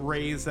few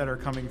rays that are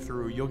coming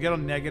through. You'll get a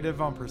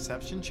negative on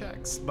perception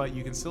checks, but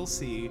you can still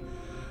see.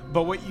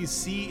 But what you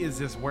see is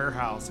this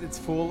warehouse. It's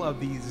full of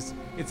these.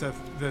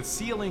 The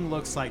ceiling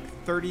looks like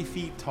 30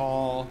 feet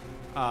tall.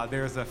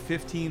 There's a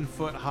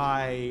 15-foot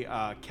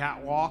high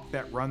catwalk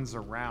that runs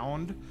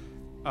around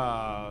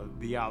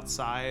the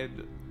outside.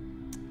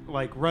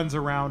 Like runs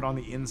around on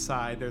the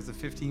inside. There's a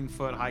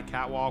 15-foot high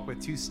catwalk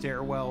with 2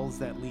 stairwells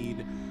that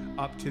lead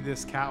up to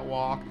this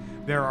catwalk.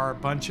 There are a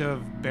bunch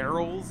of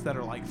barrels that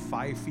are like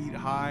 5 feet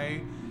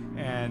high,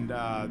 and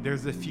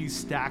there's a few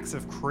stacks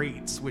of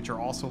crates which are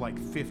also like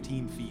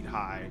 15 feet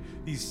high.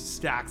 These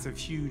stacks of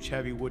huge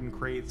heavy wooden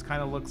crates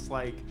kind of looks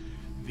like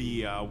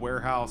the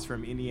warehouse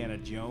from Indiana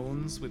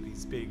Jones with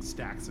these big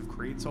stacks of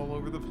crates all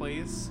over the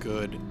place.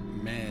 Good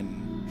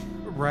men.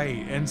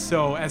 Right, and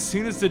so as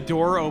soon as the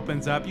door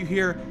opens up, you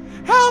hear,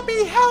 "Help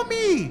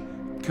me!"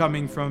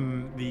 coming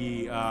from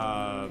the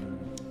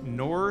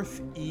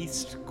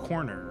northeast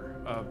corner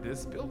of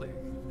this building.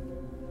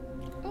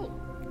 Oh,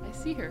 I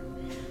see her.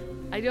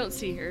 I don't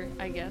see her,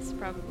 I guess,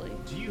 probably.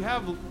 Do you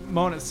have,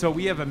 Mona, so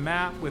we have a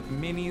map with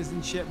minis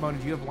and shit. Mona,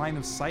 do you have line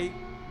of sight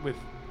with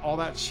all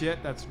that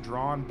shit that's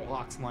drawn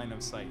blocks line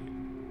of sight?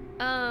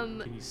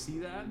 Can you see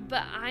that?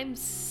 But I'm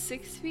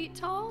 6 feet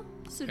tall,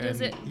 so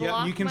does And- it block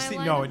yeah, you can my see.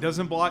 line No, of- it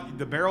doesn't block.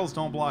 The barrels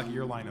don't block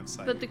your line of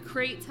sight. But the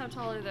crates, how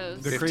tall are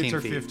those? the 15 crates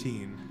are feet.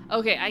 15.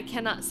 Okay, I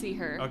cannot see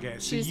her. Okay,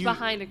 so she's you,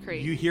 behind a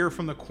crate. You hear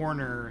from the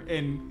corner,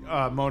 and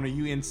Mona,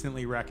 you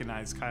instantly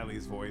recognize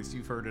Kylie's voice.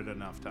 You've heard it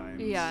enough times.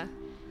 Yeah.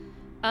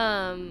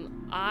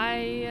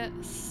 I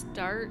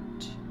start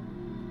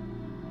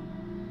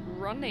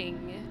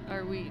running.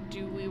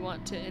 Do we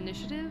want to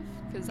initiative?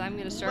 Because I'm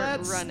gonna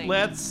start running.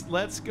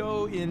 Let's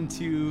go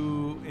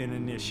into an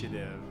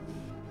initiative.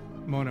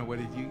 Mona, what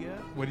did you get?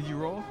 What did you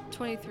roll?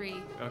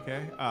 23.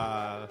 Okay.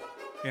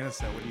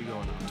 Anissa, what are you going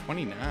on?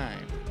 29.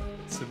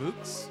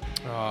 Sabuks?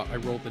 I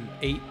rolled an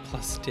 8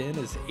 plus 10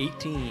 is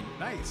 18.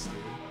 Nice,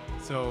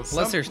 dude. So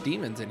Unless there's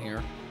demons in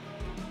here.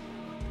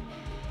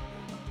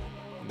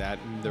 that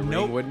the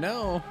Nope. ring would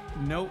know.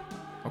 Nope.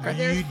 Okay. Are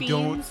there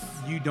don't. fiends?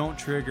 You don't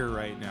trigger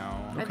right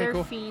now. Are Okay, there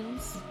cool.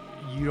 fiends?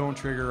 You don't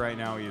trigger right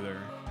now either.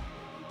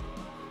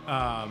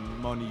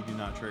 Mona, you do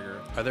not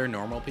trigger. Are there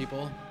normal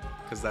people?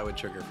 Because that would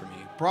trigger for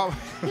me. Probably.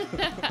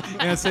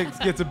 And it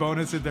gets a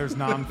bonus if there's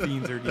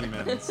non-fiends or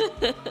demons.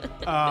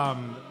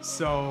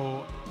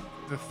 So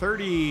the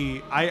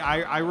 30,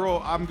 I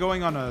roll. I'm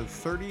going on a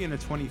 30 and a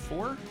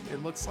 24.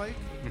 It looks like.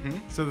 Mm-hmm.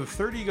 So the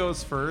 30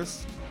 goes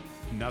first.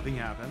 Nothing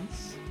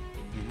happens.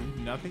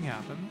 Mm-hmm. Nothing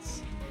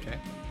happens. Okay.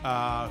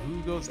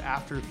 Who goes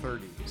after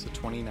 30? So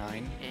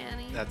 29.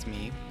 Annie. That's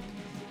me.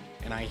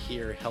 And I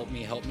hear "Help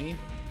me, help me."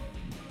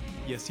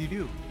 Yes, you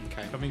do.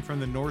 Okay. Coming from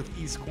the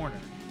northeast corner.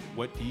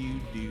 What do you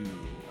do?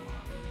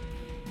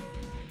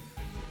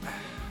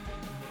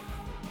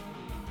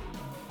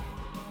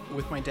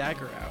 With my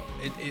dagger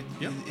out.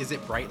 Yep. Is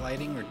it bright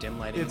lighting or dim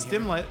lighting? It's in here?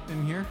 dim light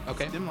in here.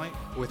 Okay. It's dim light.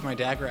 With my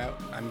dagger out,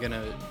 I'm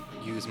gonna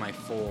use my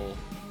full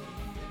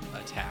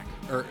attack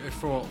or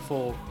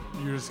full.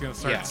 You're just gonna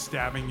start Yeah.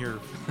 stabbing your.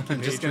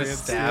 I'm just gonna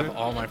compatriots. stab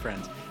all my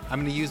friends. I'm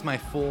gonna use my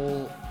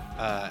full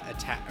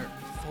attack or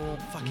full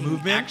fucking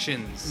Movement?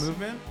 actions.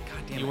 Movement.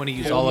 God damn You it. wanna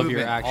use Full all of your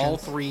movement. All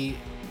actions? 3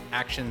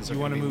 actions. You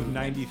want to move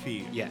 90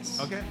 feet. Yes.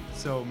 Okay.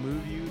 So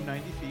move you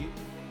 90 feet.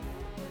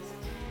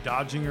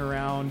 Dodging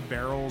around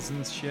barrels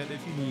and shit if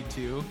you need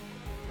to,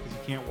 because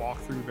you can't walk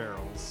through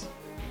barrels.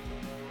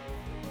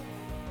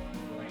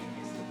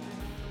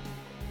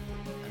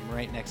 I'm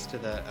right next to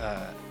the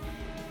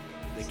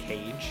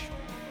cage.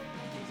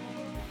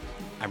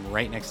 I'm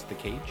right next to the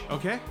cage.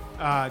 Okay.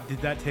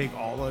 Did that take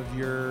all of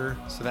your?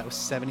 So that was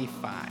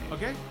 75.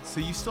 Okay. So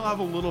you still have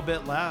a little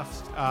bit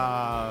left.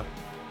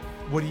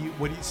 What do you?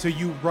 So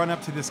you run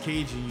up to this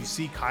cage and you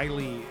see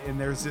Kylie, and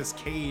there's this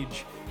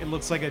cage. It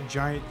looks like a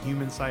giant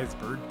human-sized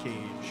bird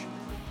cage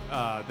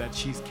that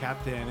she's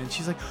kept in, and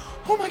she's like,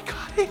 "Oh my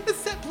god,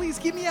 Anisette, please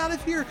get me out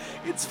of here!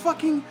 It's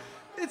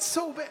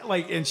so bad!"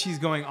 Like, and she's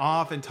going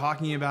off and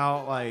talking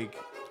about like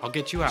I'll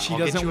get you out. she I'll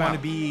get doesn't you want to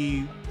out.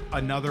 be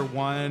another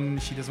one.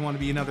 She doesn't want to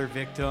be another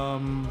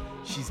victim.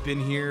 She's been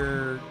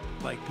here.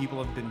 Like,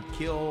 people have been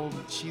killed.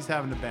 She's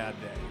having a bad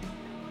day.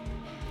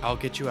 I'll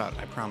get you out.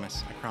 I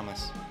promise. I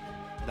promise.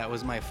 That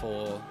was my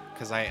full,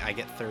 because I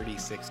get 30,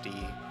 60.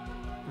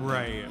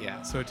 Right.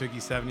 Yeah. So it took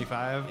you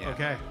 75? Yeah.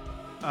 Okay.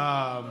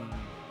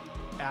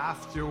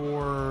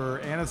 After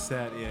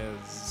Anisette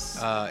is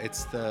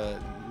It's the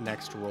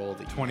next roll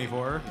that you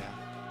 24? Yeah.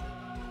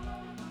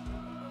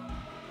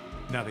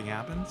 nothing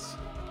happens.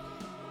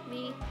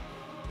 Me.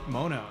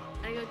 Mona.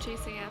 I go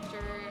chasing after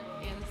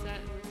Anisette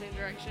in the same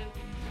direction.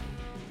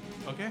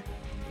 Okay.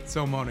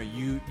 So Mona,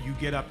 you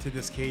get up to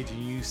this cage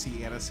and you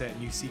see Anisette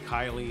and you see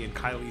Kylie, and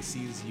Kylie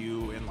sees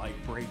you and like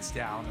breaks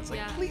down. It's like,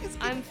 yeah. please.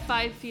 I'm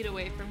 5 feet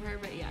away from her,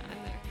 but yeah,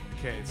 I'm there.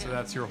 Okay, so Yeah.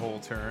 that's your whole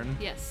turn.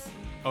 Yes.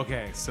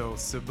 Okay, so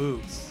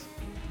Sabuks.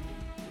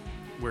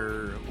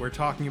 We're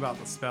talking about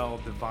the spell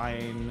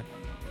Divine.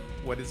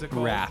 What is it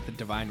called? Wrath,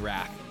 divine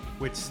wrath.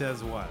 Which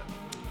says what?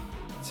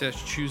 It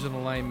says choose an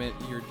alignment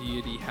your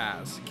deity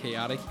has: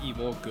 chaotic,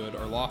 evil, good,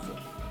 or lawful.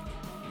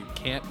 You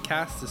can't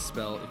cast this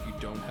spell if you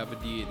don't have a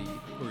deity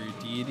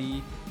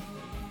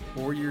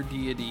or your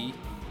deity.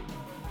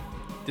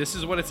 This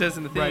is what it says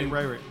in the thing.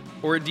 Right.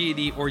 Or a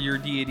deity or your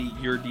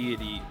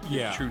deity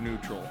Yeah. is true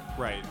neutral.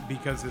 Right,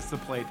 because it's the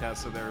playtest,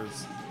 so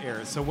there's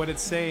errors. So what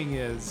it's saying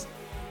is,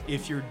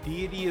 if your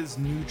deity is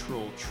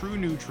neutral, true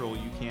neutral,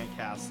 you can't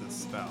cast this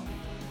spell.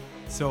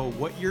 So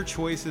what your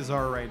choices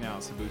are right now,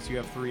 Sabuks, you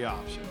have 3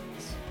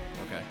 options.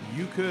 Okay.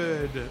 You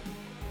could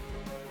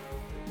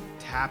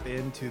tap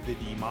into the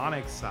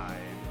demonic side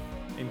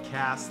and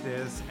cast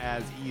this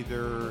as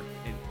either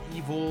an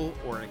evil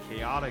or a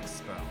chaotic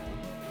spell.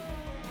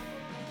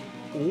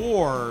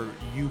 Or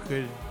you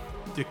could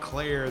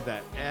declare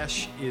that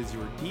Esh is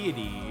your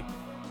deity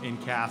and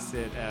cast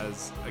it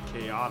as a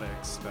chaotic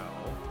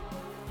spell.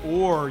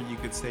 Or you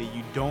could say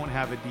you don't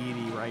have a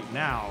deity right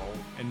now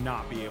and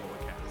not be able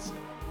to cast it.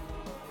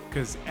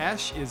 Because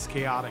Esh is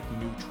chaotic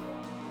neutral.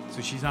 So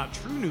she's not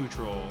true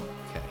neutral.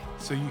 Okay.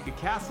 So you could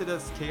cast it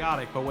as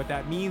chaotic, but what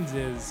that means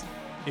is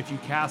if you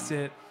cast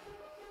it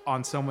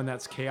on someone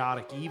that's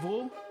chaotic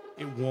evil,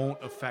 it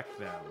won't affect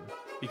them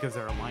because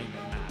their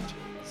alignment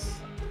matches.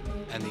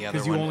 And the other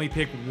Because you one. only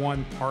pick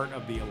one part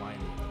of the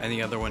alignment. And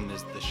the other one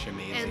is the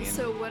Shemazian. And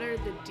so, what are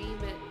the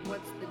demon?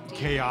 What's the demon?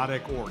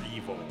 Chaotic or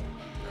evil.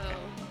 Oh.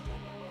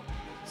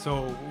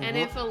 So And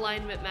we're- if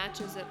alignment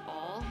matches at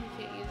all,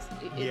 you can't use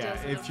it. It yeah,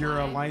 doesn't if your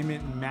apply.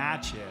 alignment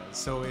matches.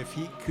 So if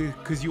he,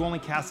 because you only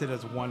cast it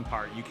as one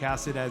part, you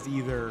cast it as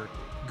either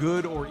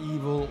good or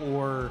evil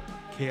or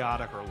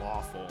chaotic or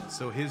lawful.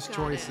 So his Got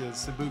choices,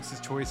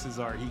 Sabuks' choices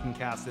are he can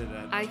cast it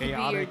I at could be your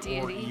chaotic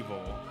or deity.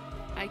 evil.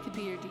 I could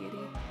be your deity.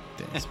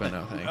 Thanks, but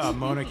no thanks.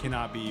 Mona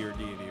cannot be your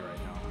deity right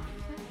now.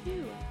 Fuck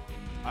you.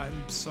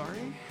 I'm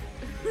sorry.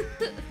 I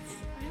don't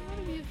want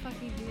to be a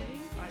fucking deity.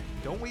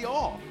 Don't we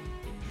all?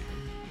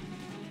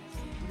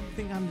 I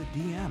think I'm the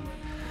DM.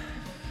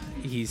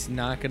 He's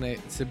not gonna.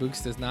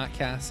 Sabuks does not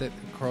cast it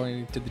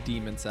according to the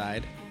demon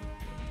side.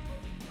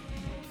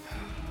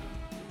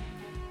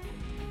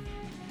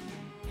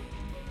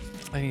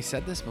 And he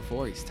said this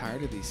before. He's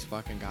tired of these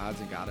fucking gods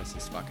and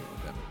goddesses fucking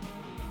with him.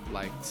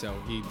 Like, so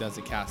he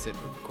doesn't cast it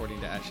according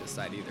to Esh's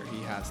side either.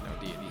 He has no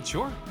deity.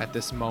 Sure. At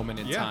this moment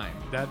in time.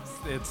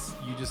 It's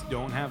you just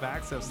don't have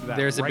access to that.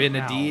 There's right been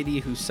now. a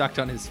deity who sucked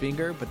on his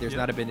finger, but there's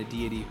Yep. not been a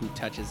deity who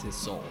touches his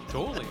soul.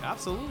 Totally,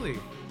 absolutely.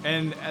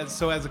 And as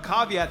a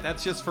caveat,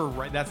 that's just for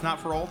that's not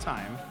for all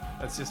time.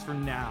 That's just for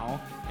now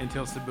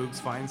until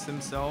Sabuks finds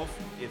himself,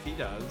 if he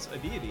does, a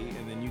deity,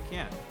 and then you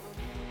can.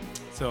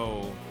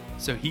 So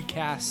he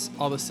casts,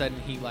 all of a sudden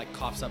he like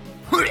coughs up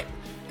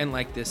and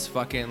like this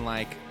fucking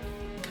like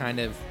kind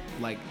of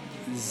like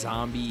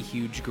zombie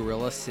huge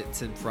gorilla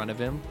sits in front of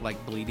him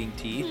like bleeding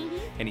teeth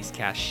and he's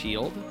cast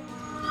shield.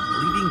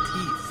 bleeding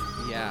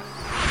teeth. Yeah.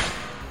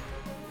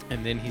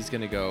 And then he's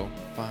going to go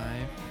 5,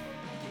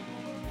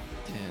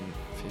 10,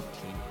 15,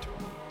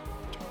 20,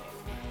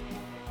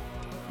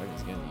 25.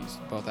 He's going to use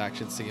both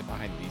actions to get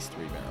behind these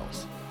 3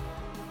 barrels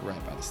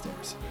right by the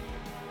stairs.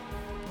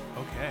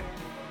 Okay.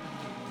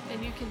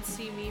 And you can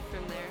see me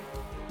from there.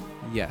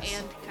 Yes.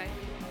 And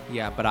Kylie.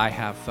 Yeah, but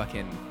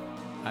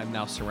I'm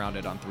now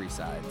surrounded on 3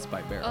 sides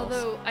by barrels.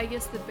 Although, I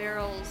guess the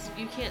barrels,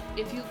 you can't,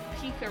 if you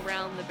peek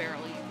around the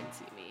barrel, you can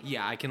see me.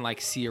 Yeah, I can like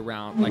see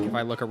around, like if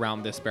I look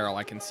around this barrel,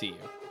 I can see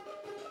you.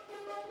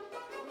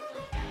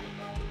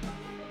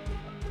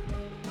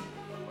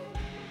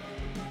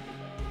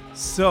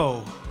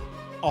 So,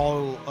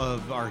 all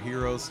of our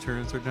heroes'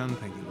 turns are done.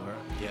 Thank you, Laura.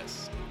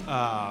 Yes.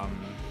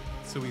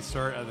 So we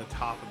start at the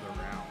top of the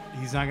round.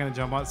 He's not going to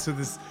jump on. So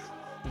this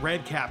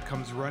red cap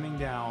comes running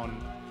down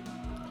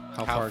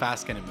How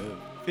fast can it move?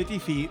 50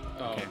 feet.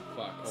 Oh, Okay.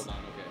 fuck. Hold on.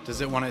 Okay.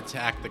 Does it want to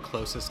attack the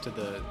closest to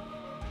the?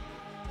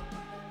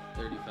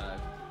 35.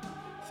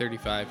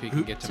 35. He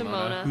can get to To Mona.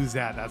 Mona. Who's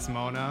that? That's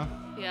Mona.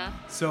 Yeah.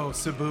 So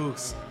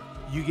Sabuks,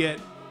 you get.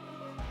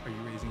 Are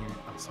you raising your?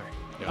 I'm sorry.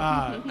 No.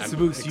 I'm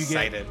Sabuks,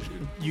 excited.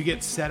 you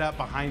get set up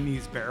behind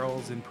these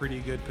barrels in pretty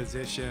good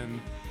position,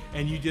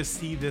 and you just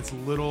see this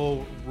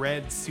little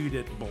red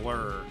suited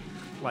blur,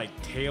 like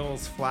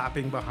tails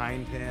flapping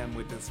behind him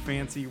with this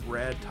fancy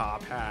red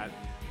top hat,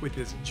 with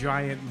this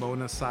giant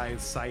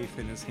Mona-sized scythe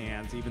in his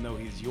hands. Even though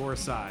he's your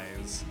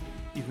size,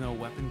 even though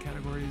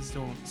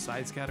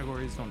size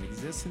categories don't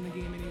exist in the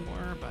game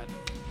anymore, but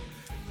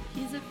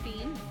He's a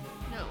fiend?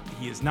 No.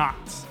 he is not.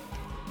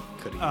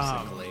 Could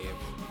have used a glaive.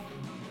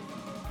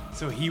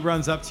 So he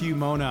runs up to you,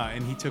 Mona,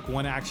 and he took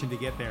one action to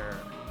get there.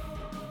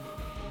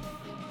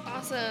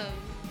 Awesome.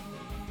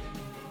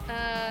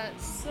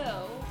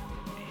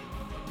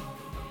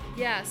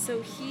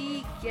 So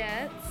he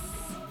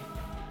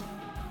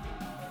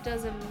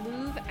does a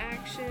move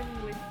action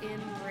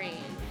within range,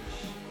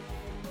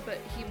 but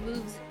he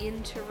moves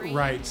into range.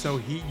 Right. So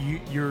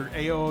your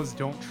AOs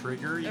don't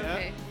trigger yet.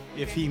 Okay.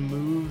 If he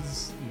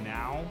moves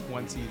now,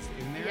 once he's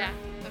in there. Yeah.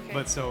 Okay.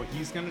 But so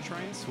he's gonna try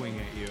and swing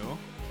at you.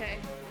 Okay.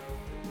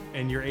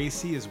 And your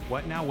AC is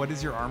what now? What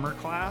is your armor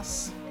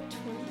class?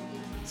 28.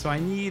 So I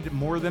need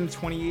more than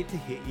 28 to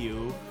hit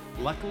you.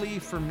 Luckily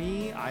for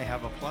me, I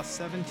have a plus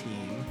 17.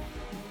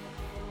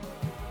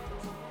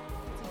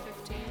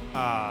 It's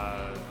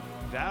a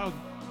 15. That'll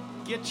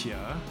get you.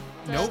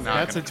 That's Nope, not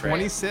that's a gonna crit.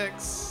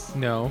 26.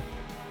 No.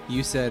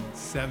 You said,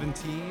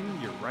 17,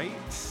 you're right.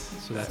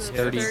 so that's So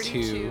 32.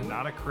 32.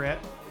 Not a crit.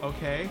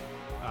 Okay.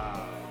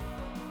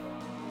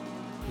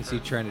 Is he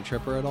trying to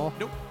trip her at all?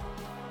 Nope.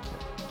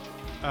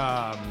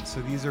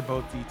 So these are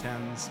both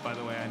D10s. By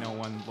the way, I know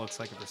one looks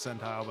like a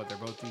percentile, but they're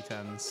both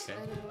D10s. I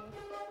know.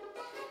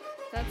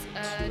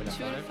 That's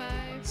 2 and a 5.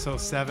 So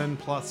 7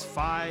 plus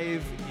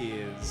 5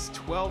 is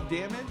 12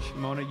 damage.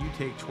 Mona, you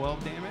take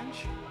 12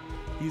 damage.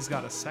 He's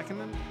got a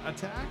second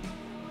attack,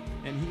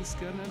 and he's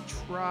gonna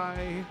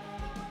try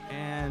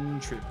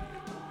and trip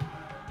you.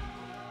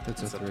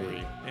 That's It's a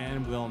 3.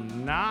 And will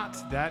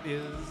not. That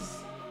is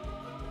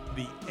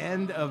the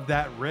end of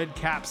that red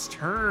cap's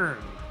turn.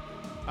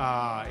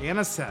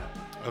 Anaset,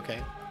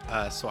 Okay.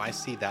 So I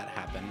see that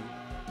happen.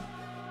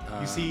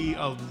 you see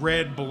a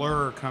red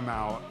blur come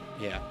out.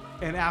 Yeah.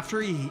 And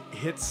after he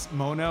hits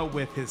Mona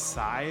with his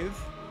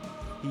scythe,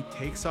 he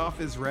takes off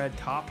his red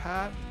top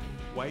hat,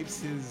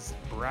 wipes his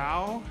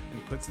brow,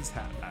 and puts his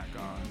hat back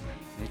on.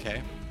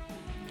 Okay.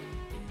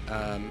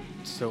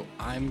 So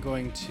I'm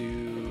going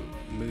to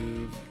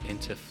move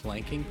into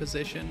flanking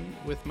position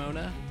with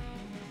Mona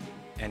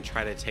and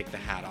try to take the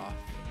hat off.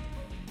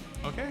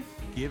 Okay.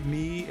 Give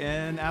me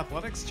an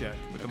athletics check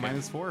with a Okay.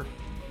 -4.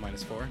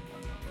 -4.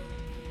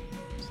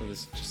 So this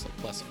is just a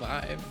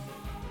 +5.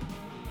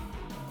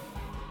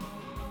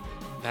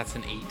 That's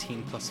an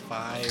 18 plus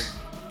 5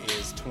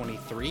 is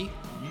 23.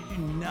 You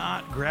do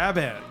not grab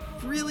it.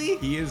 Really?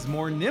 He is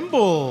more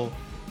nimble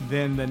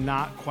than the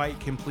not quite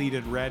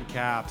completed red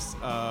caps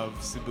of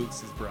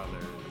Sabuks'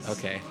 brothers.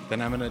 Okay,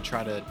 then I'm gonna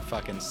try to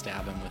fucking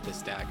stab him with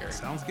this dagger.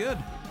 Sounds good.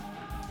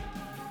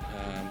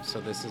 So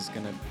this is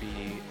gonna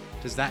be.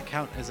 Does that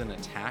count as an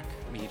attack?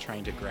 Me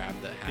trying to grab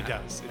the hat? It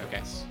does, it okay.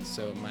 does.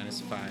 So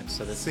 -5.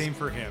 So this. Same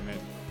for him.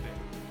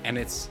 And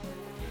it's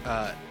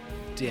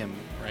dim,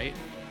 right?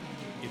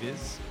 It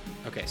is.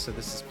 Okay. Okay, so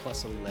this is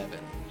 +11.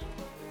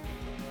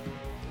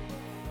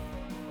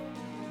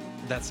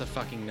 That's a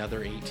fucking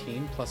another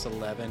 18 plus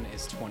 11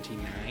 is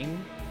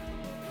 29.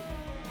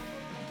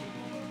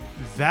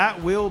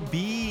 That will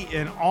be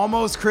an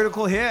almost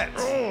critical hit.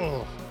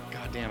 Oh,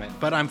 god damn it!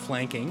 But I'm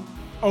flanking.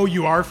 Oh,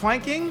 you are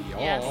flanking?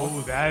 Yes.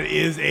 Oh, that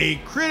is a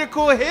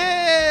critical hit.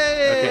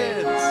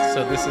 Okay,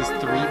 so this is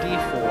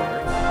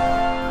 3d4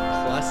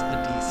 plus a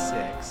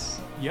d6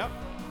 Yep.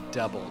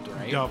 doubled,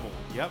 right? Double.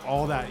 Yep.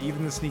 All that.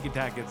 Even the sneak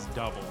attack gets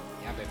double.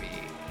 Yeah, baby.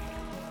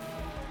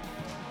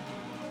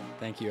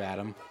 Thank you,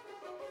 Adam.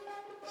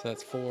 So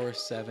that's 4,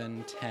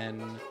 7,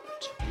 10,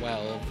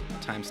 12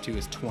 times 2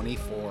 is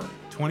 24.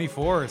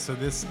 24. So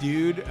this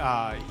dude, he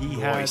Nice.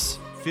 has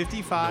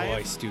 55.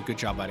 Nice, dude. Good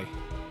job, buddy.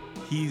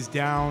 He's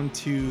down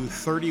to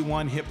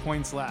 31 hit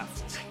points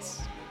left.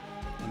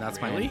 And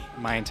that's Really?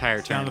 my entire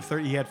It's down turn. to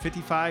 30. He had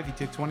 55. He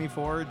took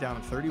 24. Down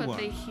to 31. But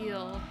they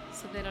heal,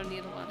 so they don't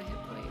need a lot of hit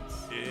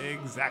points.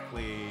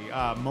 Exactly.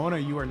 Mona,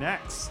 you are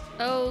next.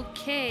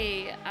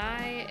 Okay,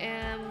 I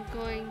am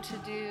going to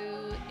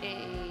do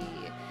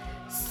a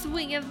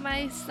swing of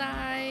my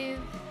scythe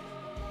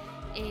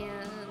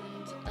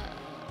and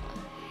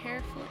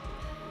hair flip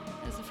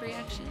as a free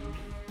action.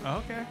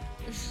 Okay.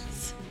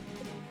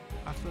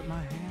 I flip my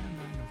hand.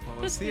 Well,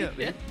 let's see it.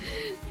 Yeah.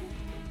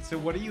 So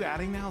what are you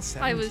adding now?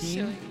 17? I was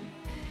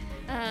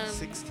showing.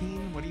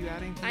 16? What are you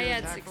adding to I your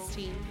had attack roll?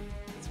 16.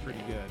 That's pretty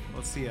good.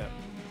 Let's see it.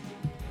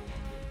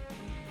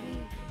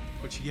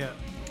 What you get?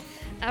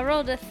 I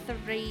rolled a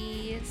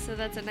 3, so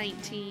that's a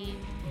 19.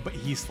 But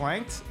he's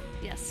flanked.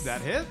 Yes. That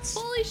hits.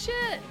 Holy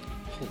shit.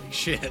 Holy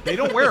shit. They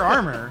don't wear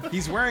armor.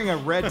 He's wearing a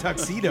red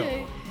tuxedo.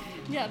 Okay.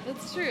 Yeah,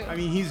 that's true. I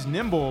mean, he's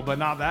nimble, but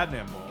not that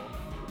nimble.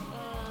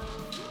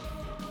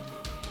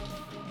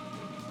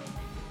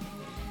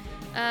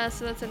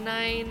 So that's a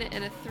 9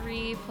 and a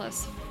 3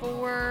 plus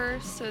 4,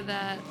 so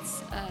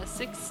that's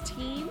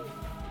 16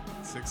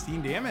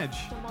 16 damage.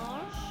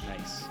 damage.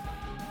 Nice.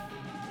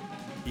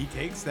 He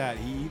takes that.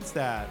 He eats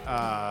that.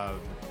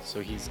 So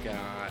he's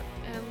got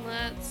And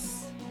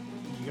let's.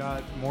 You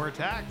got more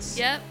attacks.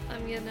 Yep,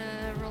 I'm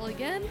gonna roll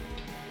again.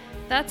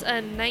 That's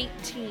a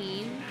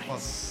 19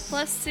 plus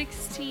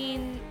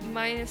 16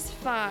 minus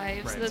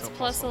 5, so Right, that's so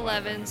plus plus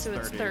 11, 11 is so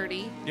it's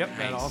 30. Yep.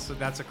 That Nice. also.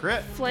 That's a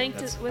crit. Flanked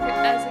That's- with it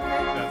as a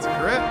crit. That's a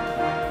crit.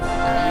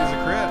 He is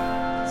a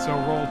crit. So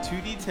roll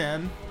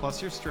 2d10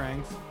 plus your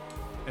strength,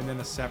 and then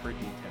a separate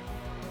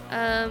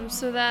d10.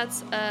 So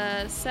that's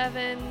a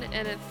 7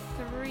 and a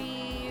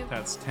 3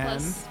 That's 10,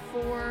 plus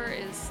 4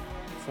 is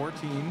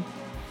 14,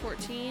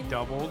 14.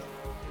 doubled,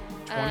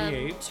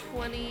 28,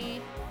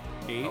 28.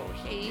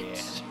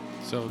 8.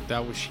 So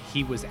that was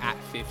he was at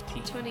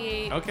 15.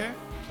 28 Okay.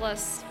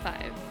 plus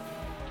 5.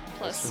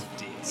 Plus.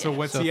 So yeah.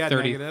 what's So he at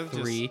negative?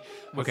 33. Just-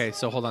 what's- Okay,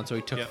 so hold on. So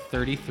he took Yep.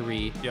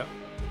 33. Yep.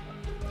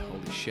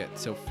 Holy shit.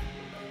 So.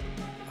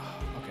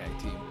 Okay,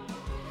 team.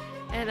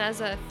 And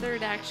as a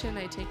third action,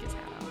 I take his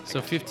hat off. So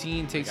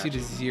 15 takes you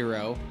to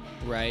 0,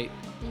 right?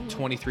 Mhm.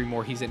 23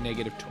 more. He's at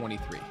negative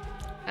 23.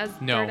 As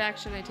No. third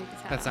action, I take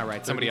his hat That's off. not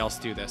right. Somebody else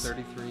do this.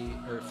 33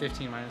 or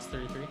 15 minus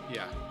 33?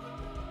 Yeah.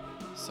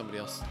 Somebody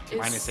else. It's-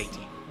 Minus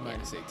 18.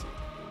 Minus 18.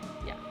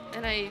 Yeah,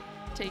 and I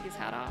take his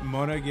hat off.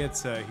 Mona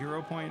gets a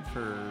hero point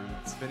for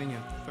spending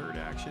a third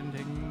action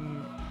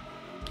taking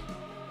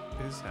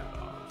his hat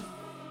off.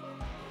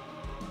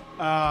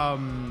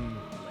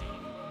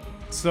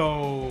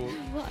 So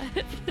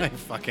What? I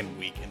fucking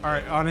weakened. all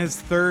right, on his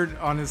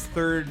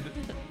third,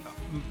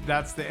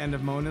 that's the end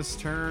of Mona's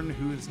turn.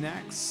 Who's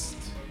next?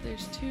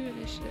 There's 2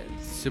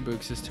 initiatives.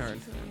 Sabuks' turn.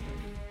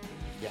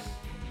 Yeah.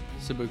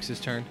 Sabuks'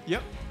 turn.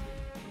 Yep.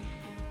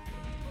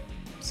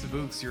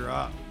 Sabuks, you're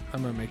up.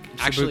 I'm gonna make.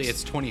 Actually, Sabuks-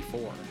 it's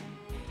 24,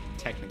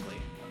 technically.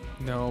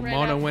 no. Right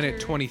Mona went at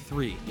after-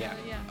 23. Yeah.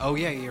 Yeah. Oh,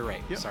 yeah, you're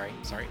right. Yep. Sorry,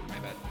 my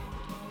bad.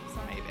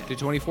 My bad. Did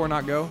 24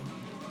 not go?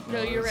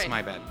 No, you're It's right.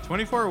 my bad.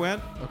 24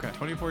 went. Okay.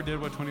 24 did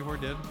what 24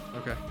 did.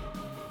 Okay.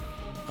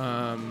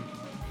 I'm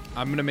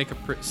gonna make a.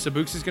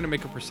 Sabuks is gonna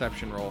make a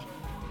perception roll.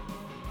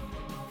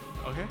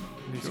 Okay.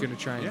 He's Sure. gonna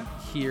try and Yeah.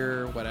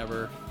 hear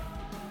whatever.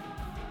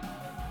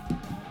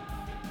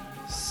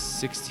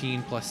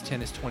 16 plus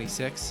 10 is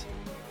 26.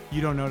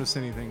 You don't notice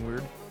anything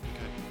weird.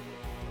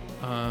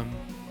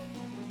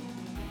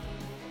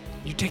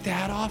 You take the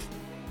hat off?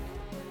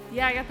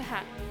 Yeah, I got the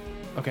hat.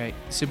 Okay,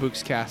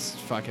 Sabuks casts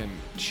fucking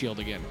shield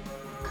again.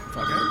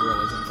 Fucking the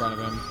gorilla's in front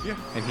of him. Yeah.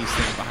 And he's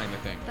standing behind the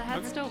thing. The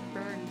hats don't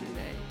burn, do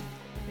they?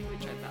 I think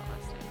we tried that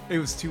last time. It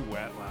was too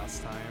wet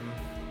last time.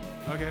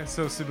 Okay,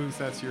 so Sabuks,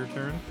 that's your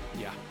turn.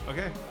 Yeah.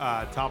 Okay,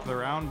 top of the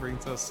round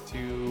brings us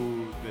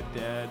to the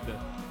dead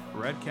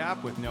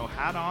Redcap with no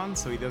hat on,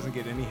 so he doesn't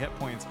get any hit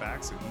points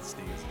back, so he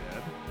stays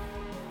dead.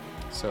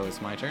 So it's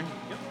my turn?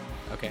 Yep.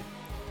 Okay.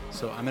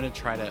 So I'm going to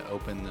try to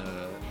open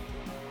the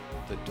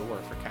door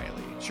for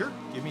Kylie. Sure,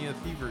 give me a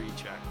thievery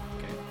check.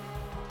 Okay.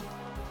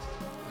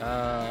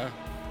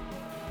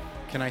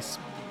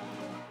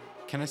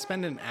 Can I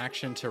spend an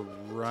action to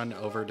run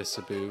over to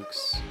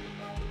Sabuks?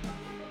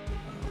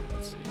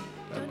 Let's see.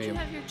 That'd Don't be you a-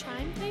 have your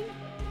chime thing?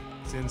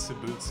 It's in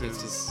Sabuks'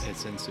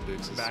 it's in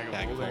Sabuks' bag of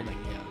bag of holding.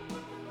 holding. Yeah.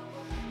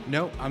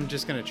 No, I'm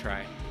just gonna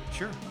try.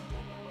 Sure.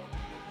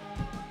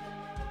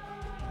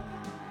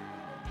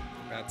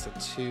 That's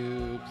a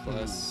 2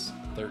 plus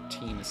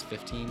 13 is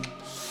 15.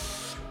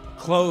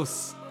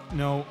 Close.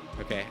 No.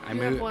 Okay, I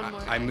You have moved. one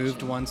more I moved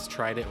action. once,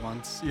 tried it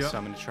once, Yep. so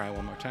I'm gonna try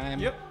one more time.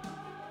 Yep.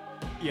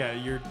 Yeah,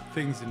 your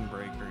things didn't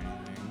break or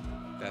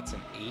anything. That's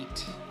an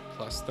 8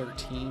 plus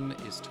 13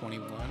 is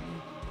 21.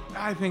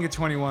 I think a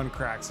 21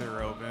 cracks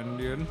her open,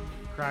 dude.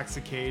 Cracks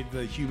the cage,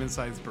 the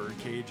human-sized bird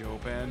cage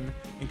open,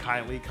 and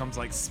Kylie comes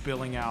like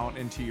spilling out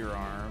into your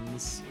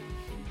arms.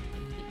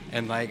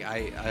 And like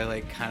I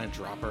like kind of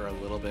drop her a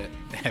little bit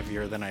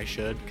heavier than I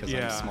should because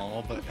Yeah. I'm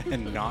small but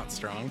and not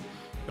strong.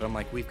 But I'm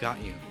like, we've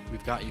got you.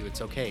 We've got you. It's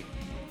okay.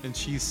 And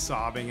she's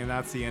sobbing, and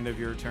that's the end of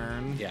your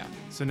turn. Yeah.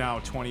 So now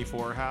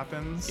 24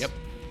 happens. Yep.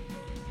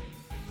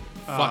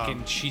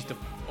 Fucking, she's the.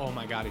 Oh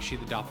my god, is she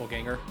the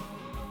doppelganger?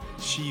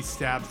 She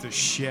stabs the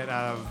shit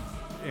out of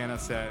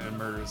Anisette and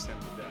murders him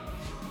to death.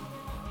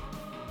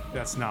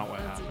 That's not what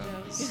That's a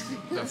happens. joke.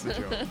 That's a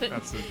joke.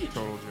 That's a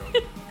total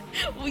joke.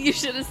 Well, you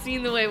should have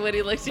seen the way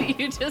Woody looked at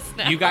you just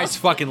now. You guys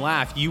fucking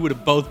laugh. You would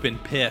have both been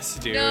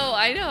pissed, dude. No,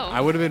 I know. I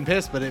would have been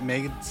pissed, but it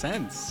made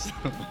sense.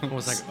 I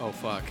was like, oh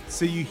fuck.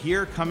 So you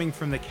hear coming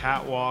from the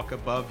catwalk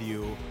above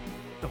you,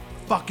 the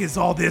fuck is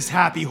all this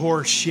happy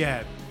horse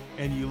shit?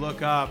 And you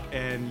look up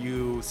and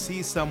you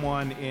see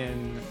someone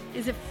in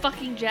Is it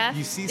fucking Jeff?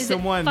 You see Is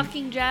someone it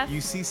fucking Jeff?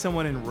 You see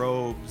someone in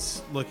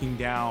robes looking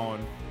down,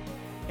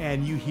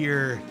 and you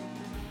hear,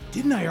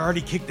 "Didn't I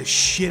already kick the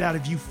shit out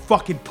of you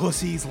fucking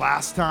pussies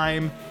last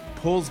time?"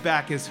 Pulls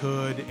back his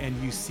hood,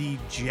 and you see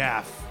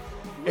Jeff.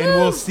 And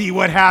we'll see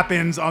what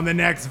happens on the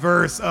next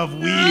verse of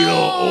Wheel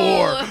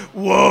or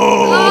Whoa.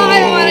 Oh,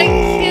 I want to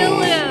kill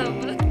him.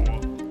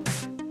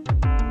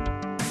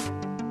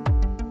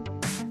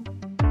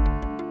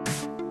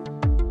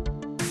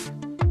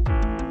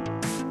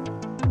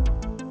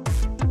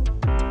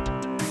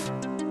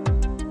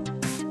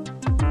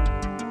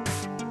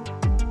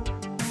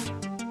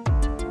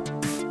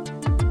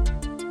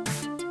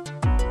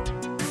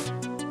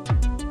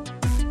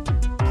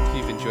 If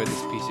you've enjoyed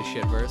this piece of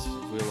shit verse,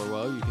 Wheel or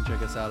Woe, you can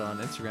check us out on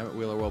Instagram at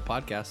Wheel or Woe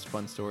Podcast.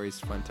 Fun stories,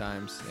 fun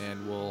times,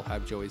 and we'll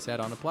have Joey's head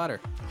on a platter.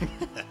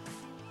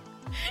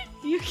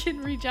 You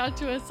can reach out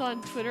to us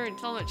on Twitter and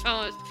tell us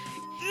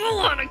you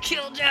want to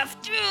kill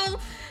Jeff too.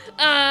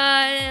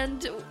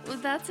 And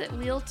that's at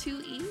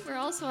Wheel2E. We're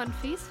also on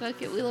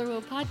Facebook at Wheel or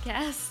Woe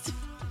Podcast.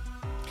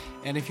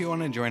 And if you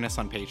want to join us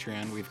on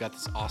Patreon, we've got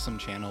this awesome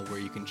channel where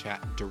you can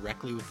chat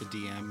directly with the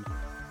DM.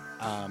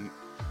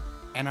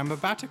 And I'm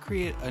about to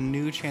create a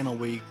new channel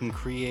where you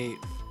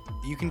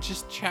can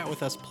just chat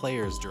with us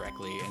players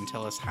directly and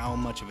tell us how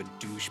much of a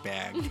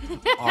douchebag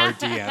our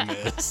DM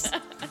is.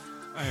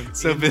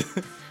 So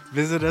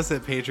visit us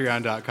at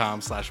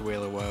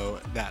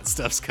patreon.com/whalerwoe. That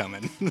stuff's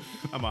coming.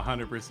 I'm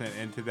 100%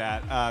 into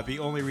that. The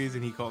only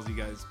reason he calls you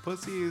guys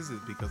pussies is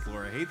because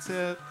Laura hates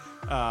it.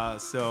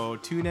 So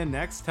tune in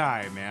next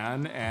time,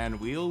 man. And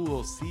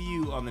we'll see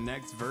you on the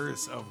next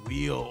verse of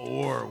Wheel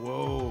or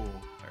Whoa.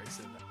 I already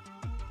said that.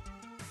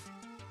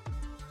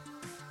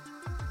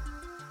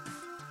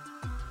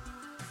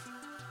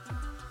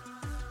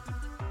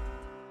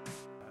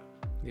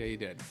 Yeah, you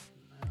did.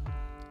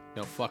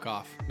 No, fuck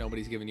off.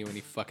 Nobody's giving you any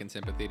fucking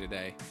sympathy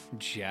today,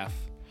 Jeff.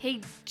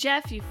 Hey,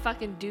 Jeff, you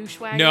fucking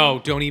douchewag. No,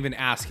 don't even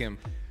ask him.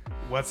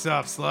 What's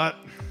up, slut?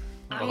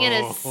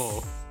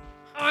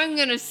 I'm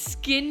gonna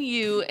skin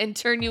you and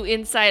turn you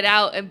inside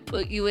out and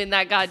put you in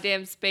that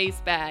goddamn space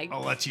bag.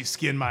 I'll let you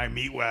skin my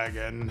meat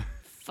wagon.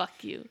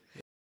 Fuck you.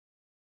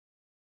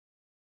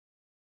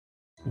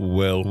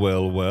 Well,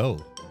 well, well.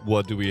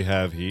 What do we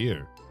have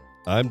here?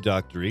 I'm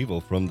Dr. Evil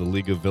from the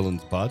League of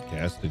Villains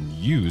podcast, and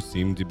you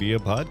seem to be a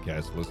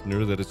podcast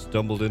listener that has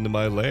stumbled into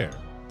my lair.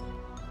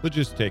 But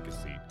just take a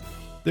seat.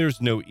 There's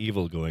no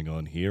evil going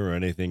on here or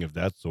anything of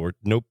that sort.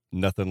 Nope,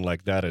 nothing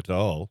like that at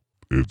all.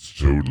 It's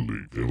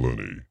totally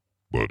villainy,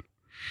 but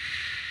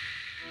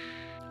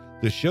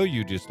The show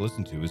you just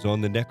listened to is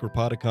on the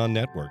Necropodicon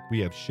Network. We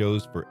have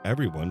shows for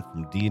everyone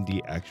from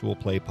D&D actual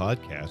play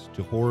podcasts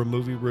to horror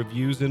movie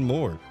reviews and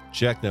more.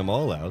 Check them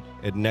all out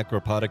at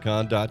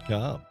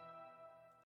necropodicon.com.